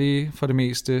kærlige for det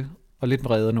meste, og lidt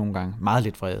vrede nogle gange. Meget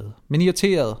lidt vrede. Men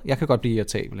irriteret. Jeg kan godt blive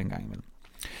irritabel en gang imellem.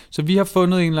 Så vi har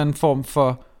fundet en eller anden form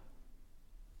for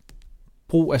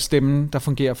brug af stemmen, der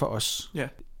fungerer for os. Ja,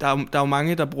 der er jo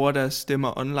mange, der bruger deres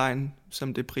stemmer online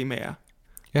som det primære.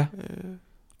 Ja,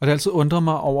 og det altid undrer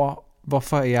mig over,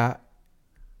 hvorfor jeg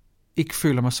ikke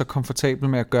føler mig så komfortabel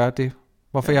med at gøre det.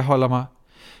 Hvorfor jeg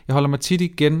holder mig tit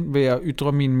igen ved at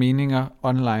ytre mine meninger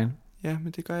online. Ja,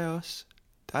 men det gør jeg også.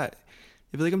 Jeg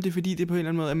ved ikke, om det er fordi, det på en eller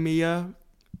anden måde er mere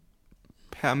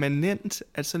permanent,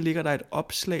 at så ligger der et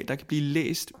opslag, der kan blive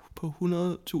læst på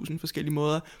 100.000 forskellige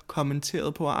måder,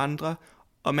 kommenteret på af andre,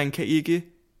 og man kan ikke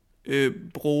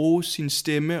bruge sin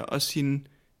stemme og sin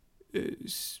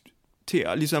til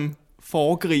at ligesom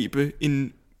foregribe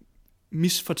en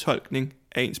misfortolkning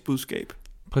af ens budskab.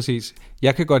 Præcis.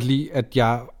 Jeg kan godt lide, at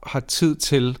jeg har tid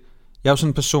til... Jeg er jo sådan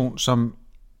en person, som...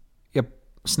 Jeg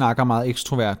snakker meget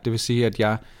ekstrovert. Det vil sige, at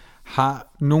jeg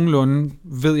har nogenlunde...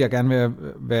 Ved jeg gerne,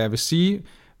 hvad jeg vil sige,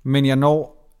 men jeg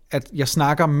når... At jeg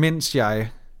snakker, mens jeg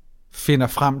finder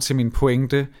frem til min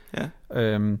pointe.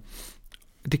 Ja.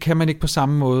 Det kan man ikke på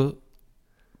samme måde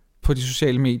på de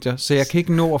sociale medier. Så jeg kan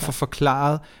ikke nå at få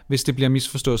forklaret, hvis det bliver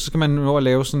misforstået. Så skal man nå at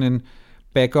lave sådan en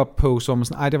backup post, hvor man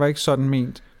sådan, ej, det var ikke sådan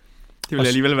ment. Det vil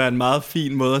alligevel være en meget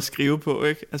fin måde at skrive på,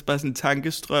 ikke? Altså bare sådan en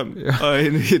tankestrøm og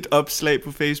et opslag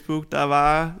på Facebook, der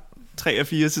var 3 og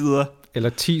 4 sider. Eller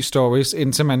 10 stories,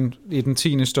 indtil man i den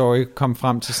 10. story kom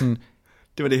frem til sådan,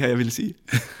 Det var det her, jeg ville sige.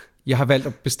 Jeg har valgt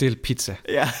at bestille pizza.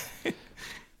 Ja.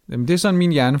 Jamen, det er sådan,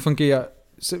 min hjerne fungerer.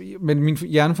 Men min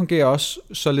hjerne fungerer også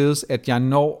således, at jeg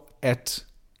når at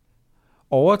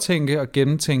overtænke og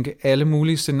gennemtænke alle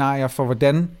mulige scenarier for,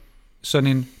 hvordan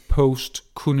sådan en post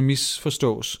kunne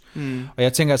misforstås. Og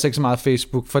jeg tænker altså ikke så meget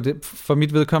Facebook. For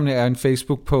mit vedkommende er en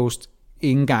Facebook-post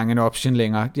ikke engang en option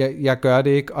længere. Jeg gør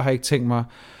det ikke, og har ikke tænkt mig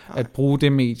at bruge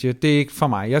det medie. Det er ikke for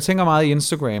mig. Jeg tænker meget i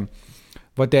Instagram,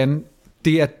 hvordan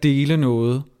det at dele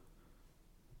noget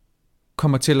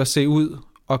kommer til at se ud,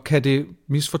 og kan det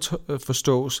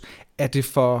misforstås? Er det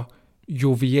for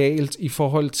jovialt i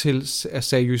forhold til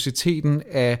seriøsiteten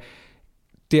af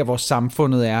der, hvor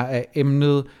samfundet er, af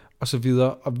emnet og så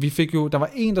videre. Og vi fik jo, der var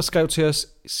en, der skrev til os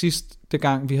sidste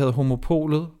gang, vi havde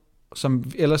Homopolet, som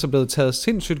ellers er blevet taget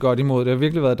sindssygt godt imod. Det har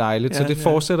virkelig været dejligt, så det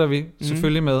fortsætter vi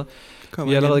selvfølgelig med.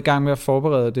 Vi er allerede i gang med at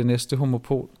forberede det næste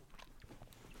Homopol.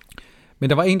 Men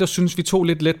der var en, der syntes, vi tog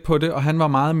lidt let på det, og han var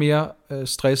meget mere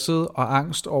stresset og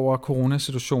angst over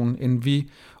coronasituationen, end vi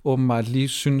åbenbart lige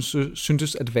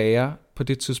syntes at være på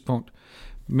det tidspunkt.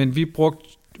 Men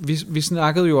vi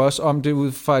snakkede jo også om det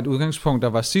ud fra et udgangspunkt, der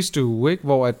var sidste uge, ikke?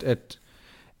 Hvor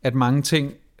at mange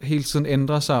ting hele tiden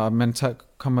ændrer sig, og man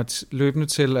kommer løbende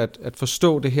til at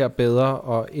forstå det her bedre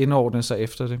og indordne sig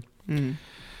efter det.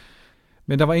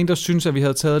 Men der var en, der syntes, at vi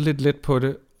havde taget lidt let på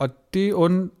det, og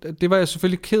det var jeg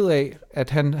selvfølgelig ked af, at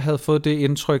han havde fået det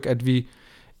indtryk, at vi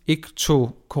ikke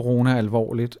tog corona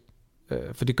alvorligt,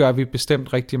 for det gør vi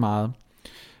bestemt rigtig meget.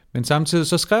 Men samtidig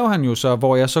så skrev han jo så,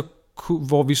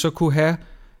 hvor vi så kunne have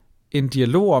en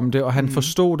dialog om det, og han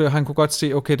forstod det, og han kunne godt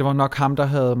se, okay, det var nok ham, der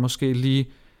havde måske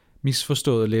lige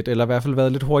misforstået lidt, eller i hvert fald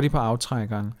været lidt hurtig på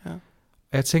aftrækkeren. Ja. Og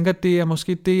jeg tænker, det er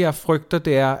måske det, jeg frygter,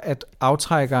 det er, at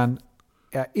aftrækkeren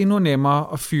er endnu nemmere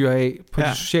at fyre af på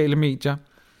de sociale medier.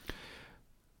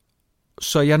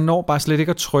 Så jeg når bare slet ikke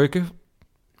at trykke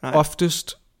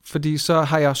oftest, fordi så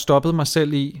har jeg stoppet mig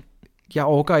selv i, jeg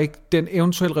orker ikke den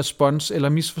eventuelle respons eller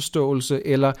misforståelse,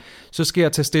 eller så skal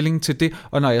jeg tage stilling til det.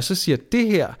 Og når jeg så siger det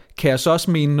her, kan jeg så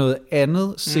også mene noget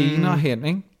andet senere hen,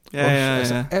 ikke? Ja.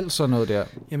 Altså alt sådan noget der.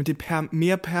 Jamen det er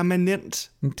mere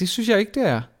permanent. Men det synes jeg ikke, det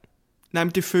er. Nej,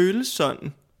 men det føles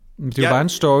sådan. Det er jo bare en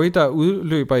story, der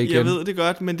udløber igen. Jeg ved det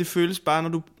godt, men det føles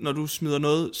bare, når du smider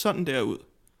noget sådan der ud.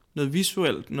 Noget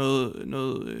visuelt,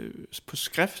 noget på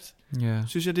skrift. Yeah.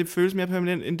 Synes jeg, det føles mere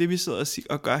permanent, end det vi sidder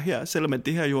og gør her. Selvom at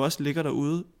det her jo også ligger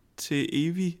derude til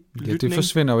evig lytning. Det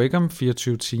forsvinder jo ikke om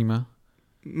 24 timer.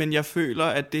 Men jeg føler,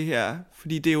 at det her,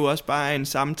 fordi det er jo også bare en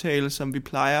samtale, som vi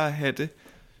plejer at have det,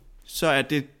 så er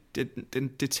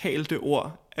det talte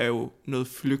ord er jo noget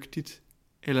flygtigt.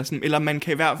 Eller man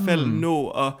kan i hvert fald nå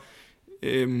at...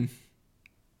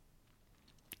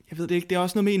 jeg ved det ikke, det er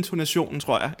også noget med intonationen,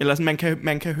 tror jeg. Eller sådan,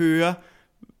 man kan høre,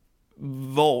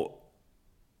 hvor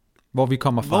vi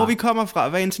kommer fra.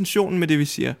 Hvad er intentionen med det, vi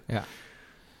siger? Ja.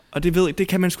 Og det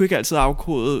kan man sgu ikke altid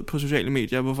afkode på sociale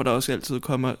medier, hvorfor der også altid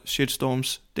kommer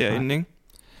shitstorms derinde, ikke?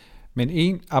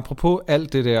 Men apropos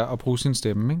alt det der at bruge sin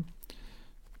stemme, ikke?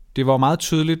 Det var meget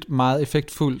tydeligt, meget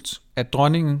effektfuldt, at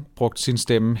dronningen brugte sin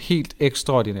stemme helt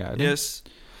ekstraordinært. Ikke? Yes.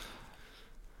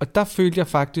 Og der følte jeg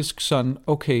faktisk sådan,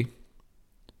 okay.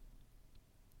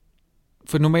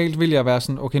 For normalt ville jeg være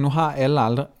sådan, okay, nu har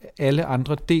alle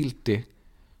andre delt det.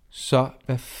 Så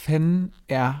hvad fanden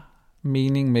er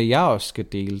meningen med, at jeg også skal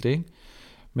dele det? Ikke?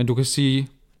 Men du kan sige,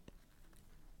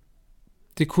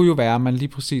 det kunne jo være, at man lige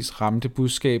præcis ramte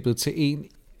budskabet til en,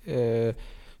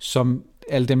 som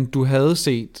alle dem, du havde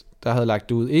set, der havde lagt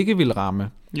det ud, ikke ville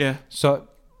ramme. Yeah. Så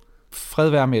fred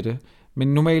være med det.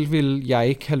 Men normalt vil jeg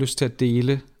ikke have lyst til at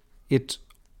dele et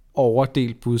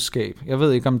overdelt budskab. Jeg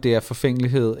ved ikke, om det er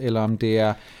forfængelighed, eller om det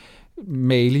er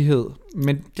malighed.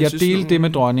 Men jeg delte det med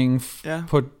dronningen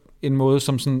på en måde,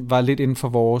 som sådan var lidt inden for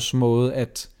vores måde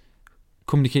at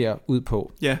kommunikere ud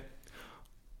på. Ja.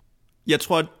 Jeg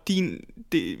tror, at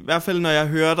i hvert fald når jeg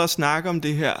hører dig snakke om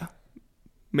det her,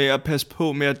 med at passe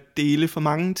på med at dele for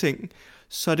mange ting,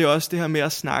 så er det også det her med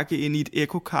at snakke ind i et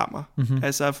ekokammer. Mm-hmm.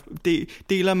 Altså,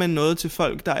 deler man noget til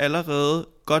folk, der allerede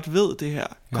godt ved det her?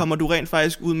 Ja. Kommer du rent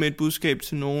faktisk ud med et budskab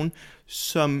til nogen,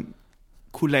 som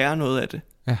kunne lære noget af det?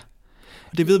 Ja.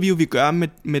 Og det ved vi jo, vi gør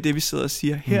med det, vi sidder og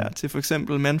siger her, til for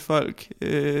eksempel mandfolk,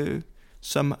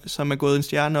 som er gået en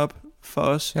stjerne op for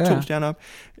os, 2 stjerner op.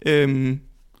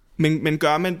 Men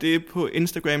gør man det på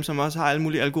Instagram, som også har alle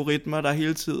mulige algoritmer, der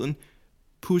hele tiden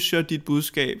pusher dit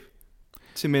budskab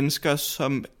til mennesker,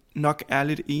 som nok er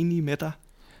lidt enige med dig.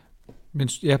 Men,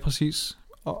 ja, præcis.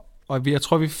 Og jeg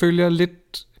tror, vi følger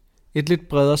et lidt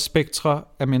bredere spektre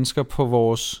af mennesker på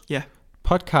vores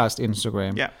podcast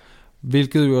Instagram. Ja.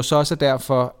 Hvilket jo så også er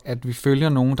derfor, at vi følger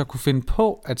nogen, der kunne finde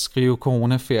på at skrive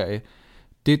coronaferie,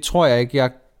 Det tror jeg ikke,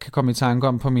 jeg kan komme i tanke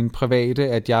om på min private,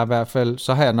 at jeg i hvert fald,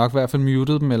 så har jeg nok i hvert fald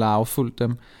muted dem eller affulgt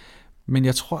dem. Men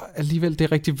jeg tror alligevel, det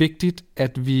er rigtig vigtigt,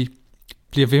 at vi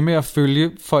bliver ved med at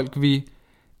følge folk, vi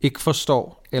ikke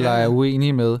forstår eller er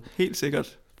uenige med. Helt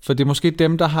sikkert. For det er måske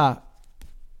dem, der har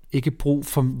ikke brug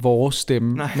for vores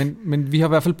stemme, men vi har i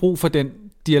hvert fald brug for den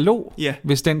dialog,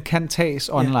 hvis den kan tages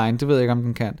online. Det ved jeg ikke, om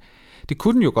den kan. Det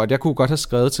kunne den jo godt. Jeg kunne godt have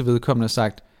skrevet til vedkommende og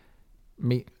sagt,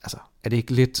 altså, er det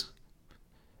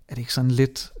ikke sådan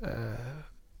lidt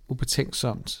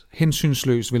ubetænksomt,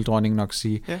 hensynsløst, vil dronningen nok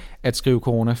sige, at skrive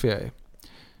coronaferie.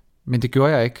 Men det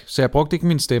gjorde jeg ikke, så jeg brugte ikke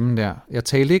min stemme der. Jeg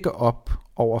talte ikke op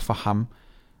over for ham,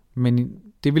 men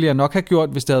det ville jeg nok have gjort,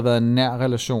 hvis det havde været en nær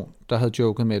relation, der havde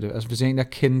joket med det. Altså hvis jeg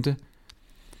kendte.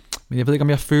 Men jeg ved ikke, om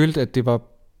jeg følte, at det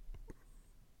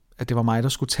var mig, der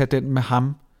skulle tage den med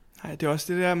ham. Nej, det er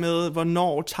også det der med,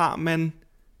 hvornår tager man...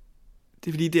 Det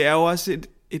er fordi, det er jo også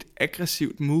et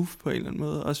aggressivt move på en eller anden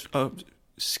måde, at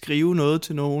skrive noget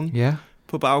til nogen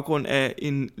på baggrund af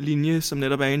en linje, som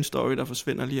netop er en story, der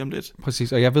forsvinder lige om lidt.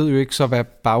 Præcis, og jeg ved jo ikke så, hvad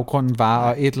baggrunden var,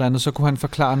 og et eller andet, så kunne han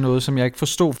forklare noget, som jeg ikke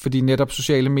forstod, fordi netop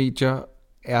sociale medier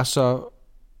er så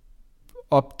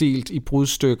opdelt i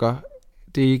brudstykker.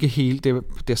 Det er ikke helt,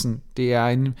 det er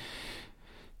en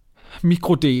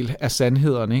mikrodel af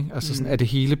sandhederne, ikke? Altså sådan, af det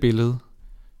hele billede.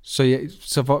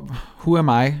 Så who er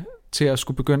mig til at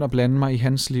skulle begynde at blande mig i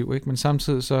hans liv, ikke? Men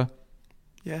samtidig så...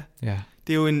 Ja.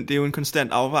 Det er jo en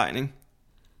konstant afvejning.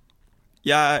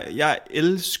 Jeg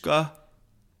elsker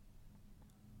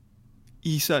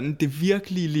i sådan det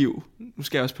virkelige liv. Nu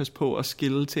skal jeg også passe på at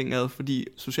skille ting ad, fordi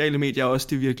sociale medier er også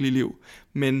det virkelige liv.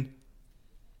 Men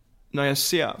når jeg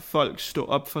ser folk stå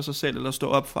op for sig selv, eller stå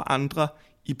op for andre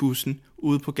i bussen,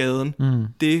 ude på gaden,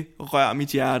 det rører mit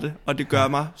hjerte, og det gør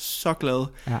mig så glad.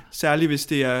 Ja. Særligt hvis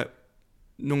det er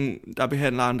nogen, der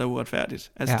behandler andre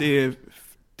uretfærdigt. Altså det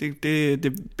er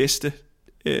det bedste.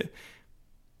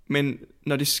 Men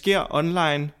når det sker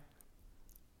online,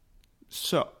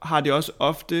 så har det også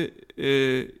ofte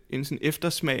en sådan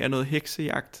eftersmag af noget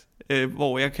heksejagt,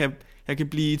 hvor jeg kan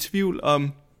blive i tvivl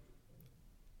om,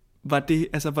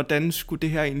 hvordan skulle det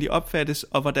her egentlig opfattes,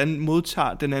 og hvordan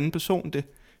modtager den anden person det?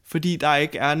 Fordi der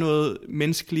ikke er noget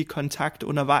menneskelig kontakt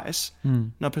undervejs,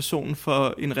 når personen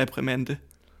får en reprimande.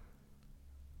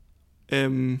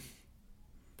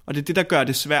 Og det er det, der gør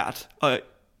det svært at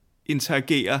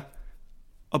interagere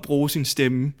og bruge sin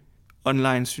stemme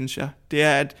online, synes jeg. Det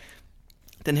er, at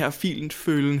den her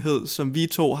filmfølenhed, som vi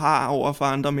to har over for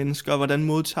andre mennesker, og hvordan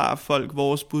modtager folk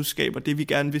vores budskaber, det vi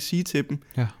gerne vil sige til dem,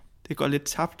 det går lidt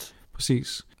tabt.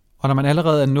 Præcis. Og når man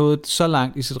allerede er nået så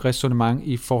langt i sit ræsonnement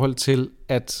i forhold til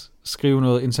at skrive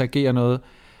noget, interagere noget,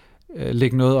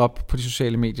 lægge noget op på de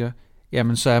sociale medier,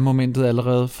 jamen så er momentet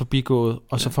allerede forbigået,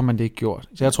 og så får man det ikke gjort.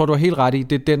 Så jeg tror, du har helt ret i,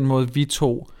 det er den måde, vi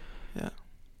to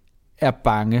er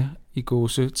bange i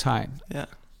gåsetegn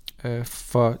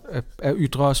for at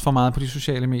ytre os for meget på de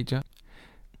sociale medier.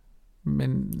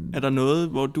 Men er der noget,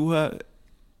 hvor du har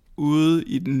ude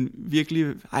i den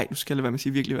virkelige, nu skal det være med at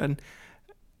sige virkelige verden,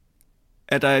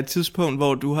 er der et tidspunkt,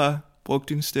 hvor du har brugt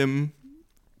din stemme,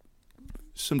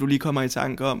 som du lige kommer i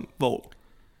tanke om, hvor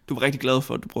du var rigtig glad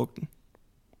for, at du brugte den?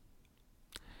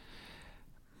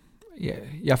 Ja,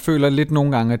 jeg føler lidt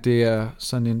nogle gange, at det er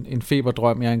sådan en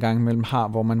feberdrøm, jeg engang imellem har,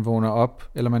 hvor man vågner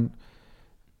op, eller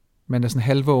man er sådan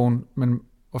halvvågen,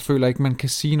 og føler ikke, man kan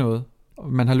sige noget.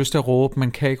 Man har lyst til at råbe,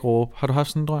 man kan ikke råbe. Har du haft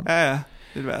sådan en drøm? Ja, det er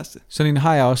det værste. Sådan en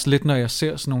har jeg også lidt, når jeg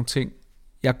ser sådan nogle ting.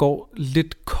 Jeg går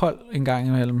lidt kold en gang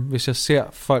imellem, hvis jeg ser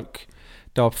folk,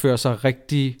 der opfører sig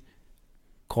rigtig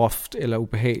groft, eller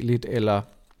ubehageligt, eller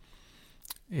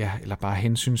bare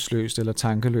hensynsløst, eller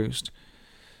tankeløst.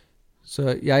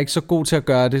 Så jeg er ikke så god til at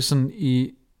gøre det sådan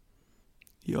i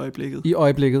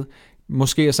øjeblikket.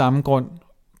 Måske af samme grund.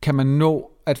 Kan man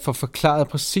nå at få forklaret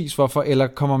præcis hvorfor, eller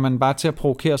kommer man bare til at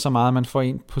provokere så meget, at man får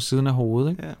en på siden af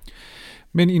hovedet, ikke? Ja.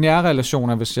 Men i nære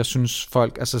relationer, hvis jeg synes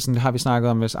folk, altså sådan det har vi snakket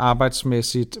om, hvis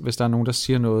arbejdsmæssigt, hvis der er nogen, der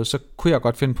siger noget, så kunne jeg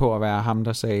godt finde på at være ham,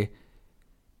 der sagde, det er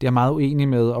jeg meget uenig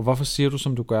med, og hvorfor siger du,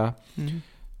 som du gør? Mm-hmm.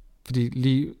 Fordi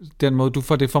lige den måde, du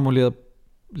får det formuleret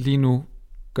lige nu,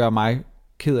 gør mig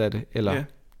ked af det, eller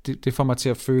det får mig til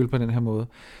at føle på den her måde.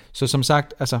 Så som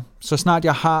sagt, altså, så snart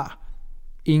jeg har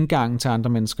indgangen til andre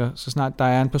mennesker, så snart der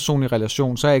er en personlig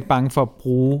relation, så er jeg ikke bange for at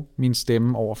bruge min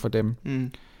stemme over for dem.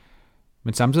 Mm.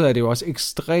 Men samtidig er det jo også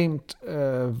ekstremt,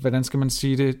 hvordan skal man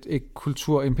sige det, ikke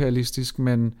kulturimperialistisk,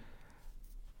 men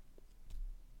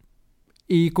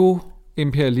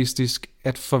ego-imperialistisk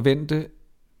at forvente,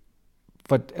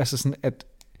 altså sådan at,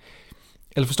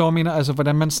 eller forstår jeg mener, altså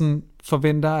hvordan man sådan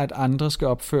forventer, at andre skal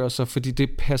opføre sig, fordi det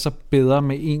passer bedre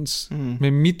med ens,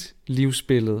 med mit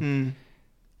livsbillede. Mm.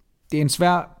 det er en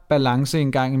svær balance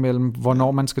en gang imellem,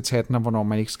 hvornår man skal tage den, og hvornår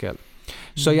man ikke skal.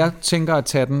 Så jeg tænker at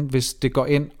tage den, hvis det går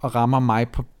ind og rammer mig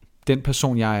på den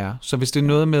person, jeg er. Så hvis det er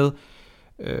noget med,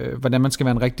 hvordan man skal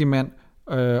være en rigtig mand,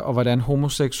 og hvordan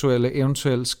homoseksuelle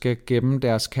eventuelt skal gemme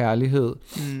deres kærlighed,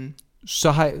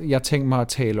 så har jeg tænkt mig at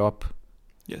tale op.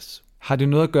 Yes. Har det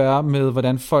noget at gøre med,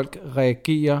 hvordan folk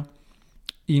reagerer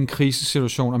i en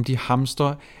krisesituation, om de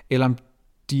hamstrer, eller om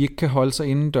de ikke kan holde sig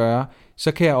inden døre,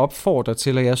 så kan jeg opfordre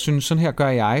til, at jeg synes, sådan her gør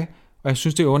jeg, og jeg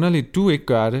synes, det er underligt, du ikke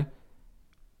gør det.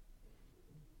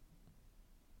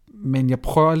 Men jeg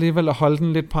prøver alligevel at holde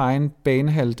den lidt på egen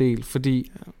banehalvdel,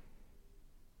 fordi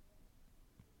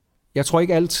jeg tror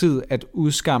ikke altid, at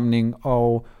udskamning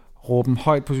og råben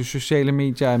højt på de sociale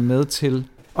medier er med til.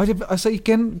 Og så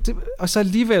igen, og så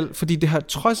alligevel, fordi det har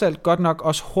trods alt godt nok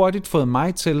også hurtigt fået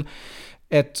mig til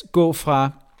at gå fra,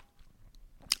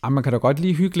 man kan da godt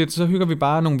lige hygge lidt, så hygger vi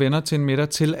bare nogle venner til en middag,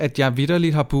 til at jeg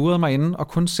vitterligt har buret mig inde og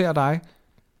kun ser dig.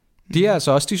 Det er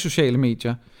altså også de sociale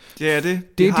medier. Det er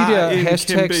det. Det er de der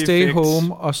hashtag stay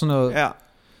home og sådan noget. Ja.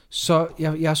 Så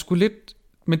jeg skulle lidt,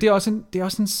 men det er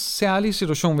også en særlig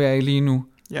situation, vi er i lige nu.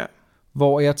 Ja.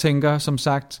 Hvor jeg tænker, som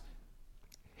sagt,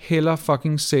 hellere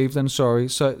fucking safe than sorry.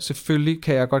 Så selvfølgelig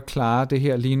kan jeg godt klare det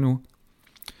her lige nu.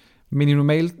 Men i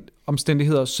normale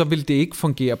omstændigheder, så vil det ikke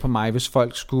fungere på mig, hvis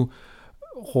folk skulle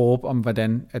råbe om,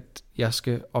 hvordan at jeg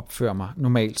skal opføre mig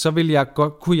normalt. Så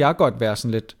kunne jeg godt være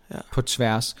sådan lidt på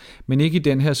tværs. Men ikke i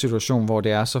den her situation, hvor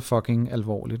det er så fucking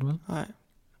alvorligt. Vel? Nej.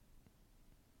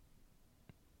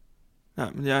 Ja,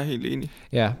 men jeg er helt enig.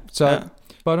 Ja, så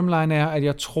bottom line er, at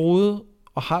jeg troede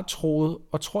og har troet,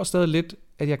 og tror stadig lidt,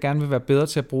 at jeg gerne vil være bedre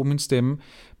til at bruge min stemme.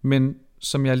 Men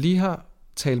som jeg lige har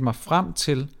talt mig frem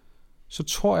til, så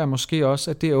tror jeg måske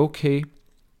også, at det er okay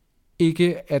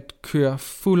ikke at køre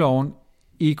fuld on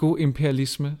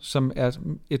ego-imperialisme, som er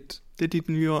det er dit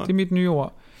nye ord. Det er mit nye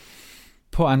ord.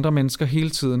 På andre mennesker hele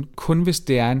tiden. Kun hvis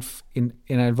det er en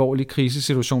alvorlig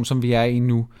krisesituation, som vi er i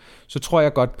nu, så tror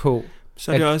jeg godt på,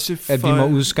 så det også at vi må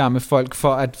udskamme folk,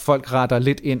 for at folk retter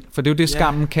lidt ind. For det er jo det,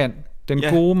 skammen kan. Den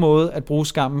gode måde at bruge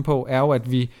skammen på, er jo,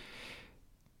 at vi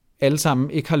alle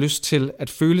sammen ikke har lyst til at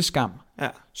føle skam. Ja.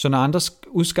 Så når andre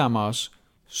udskammer os,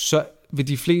 så vil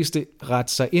de fleste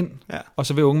rette sig ind, og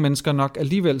så vil unge mennesker nok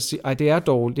alligevel sige, det er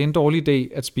en dårlig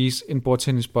idé at spise en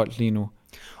bordtennisbold lige nu.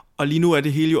 Og lige nu er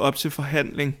det hele jo op til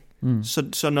forhandling.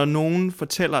 Så når nogen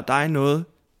fortæller dig noget,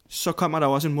 så kommer der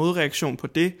også en modreaktion på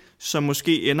det, som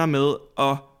måske ender med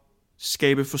at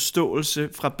skabe forståelse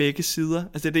fra begge sider.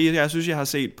 Altså det er det, jeg synes, jeg har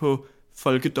set på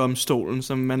folkedomstolen,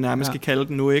 som man nærmest skal kalde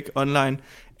den nu, ikke? Online,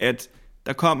 at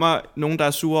der kommer nogen, der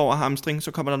er sure over hamstring,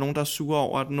 så kommer der nogen, der er sure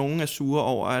over, at nogen er sure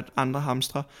over, at andre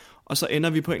hamstrer, og så ender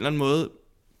vi på en eller anden måde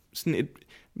sådan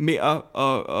med at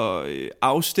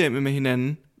afstemme med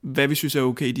hinanden, hvad vi synes er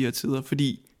okay i de her tider,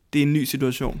 fordi det er en ny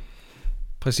situation.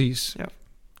 Præcis.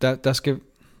 Ja.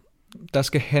 Der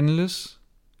skal handles,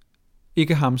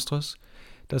 ikke hamstres.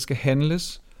 Der skal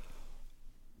handles,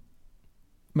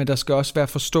 men der skal også være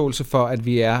forståelse for, at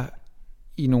vi er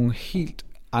i nogle helt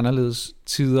anderledes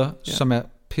tider, som er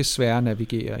pissvære at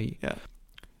navigere i.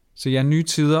 Så nye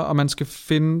tider, og man skal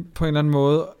finde på en eller anden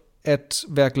måde at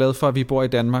være glad for, at vi bor i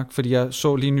Danmark, fordi jeg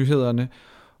så lige nyhederne,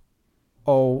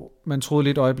 og man troede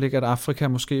lidt et øjeblik, at Afrika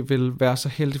måske ville være så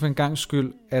heldig for en gangs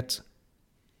skyld at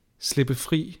slippe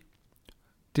fri.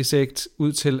 Det ser ikke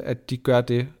ud til, at de gør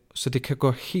det, så det kan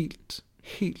gå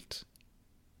helt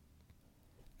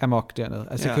amok dernede.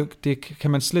 Altså det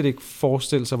kan man slet ikke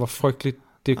forestille sig, hvor frygteligt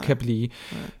det kan blive.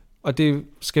 Og det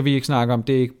skal vi ikke snakke om,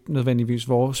 det er ikke nødvendigvis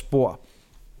vores spor.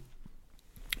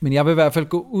 Men jeg vil i hvert fald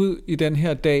gå ud i den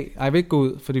her dag. Jeg vil ikke gå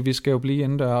ud, fordi vi skal jo blive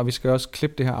indendør, og vi skal også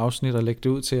klippe det her afsnit og lægge det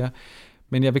ud til jer.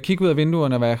 Men jeg vil kigge ud af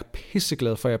vinduerne og være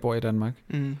pisseglad for, at jeg bor i Danmark.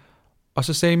 Og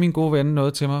så sagde min gode ven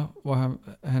noget til mig, hvor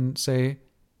han sagde,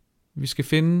 vi skal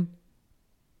finde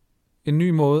en ny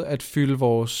måde at fylde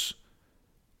vores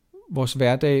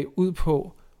hverdag ud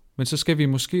på, men så skal vi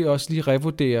måske også lige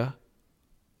revurdere,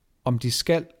 om de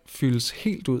skal fyldes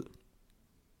helt ud.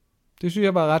 Det synes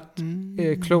jeg var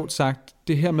ret klogt sagt.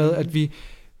 Det her med, at vi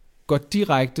går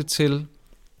direkte til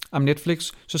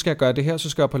Netflix, så skal jeg gøre det her, så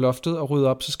skal jeg på loftet og rydde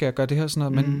op, så skal jeg gøre det her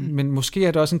sådan noget. Men måske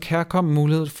er det også en kærkommen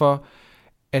mulighed for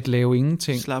at lave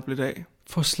ingenting. Slap lidt af.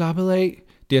 Få slappet af.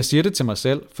 Jeg siger det til mig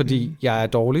selv, fordi jeg er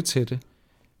dårlig til det.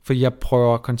 For jeg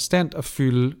prøver konstant at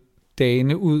fylde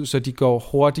dagene ud, så de går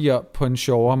hurtigere på en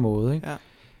sjovere måde. Ikke?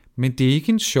 Men det er ikke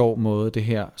en sjov måde, det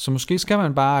her. Så måske skal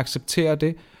man bare acceptere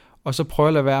det, og så prøve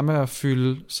at lade være med at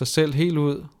fylde sig selv helt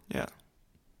ud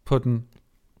på den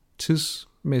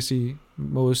tidsmæssige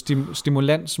måde,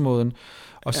 stimulansmåden,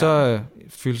 og så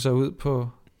fylde sig ud på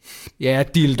Ja,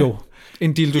 dildo.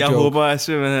 En dildo-joke. Jeg håber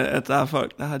simpelthen, at der er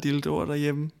folk, der har dildoer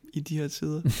derhjemme i de her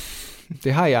tider.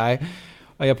 Det har jeg.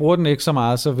 Og jeg bruger den ikke så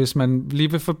meget, så hvis man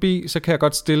lige vil forbi, så kan jeg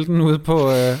godt stille den ude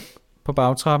på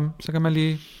bagtrappen. Så kan man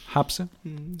lige hapse.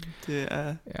 Det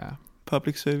er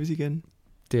public service igen.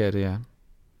 Det er det, ja.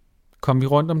 Kom vi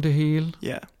rundt om det hele?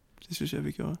 Ja, det synes jeg,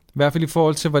 vi gjorde. I hvert fald i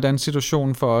forhold til, hvordan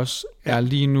situationen for os er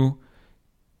lige nu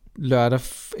lørdag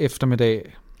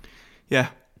eftermiddag. Ja,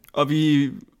 og vi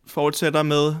fortsætter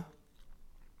med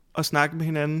at snakke med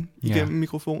hinanden igennem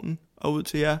mikrofonen og ud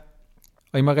til jer.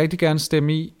 Og I må rigtig gerne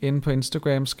stemme i inde på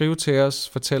Instagram. Skriv til os,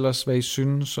 fortæl os, hvad I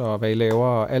synes og hvad I laver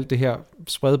og alt det her.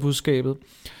 Spred budskabet.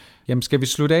 Jamen, skal vi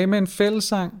slutte af med en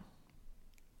fællessang?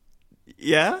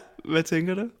 Ja, hvad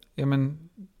tænker du? Jamen,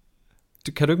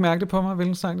 kan du ikke mærke det på mig,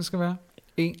 hvilken sang det skal være?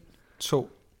 1, 2,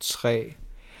 3.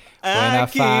 I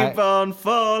keep on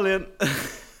falling.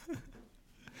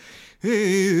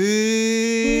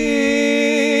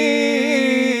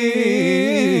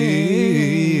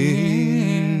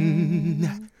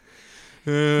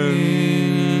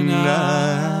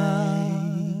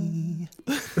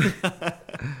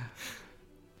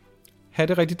 Ha'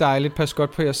 det rigtig dejligt. Pas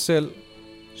godt på jer selv.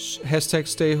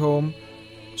 #stay home.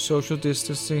 Social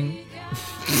distancing.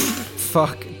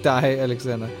 Fuck dig,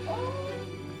 Alexander.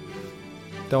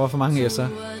 Der var for mange s'er.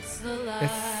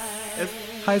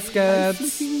 Hej skat.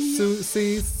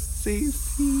 Ses.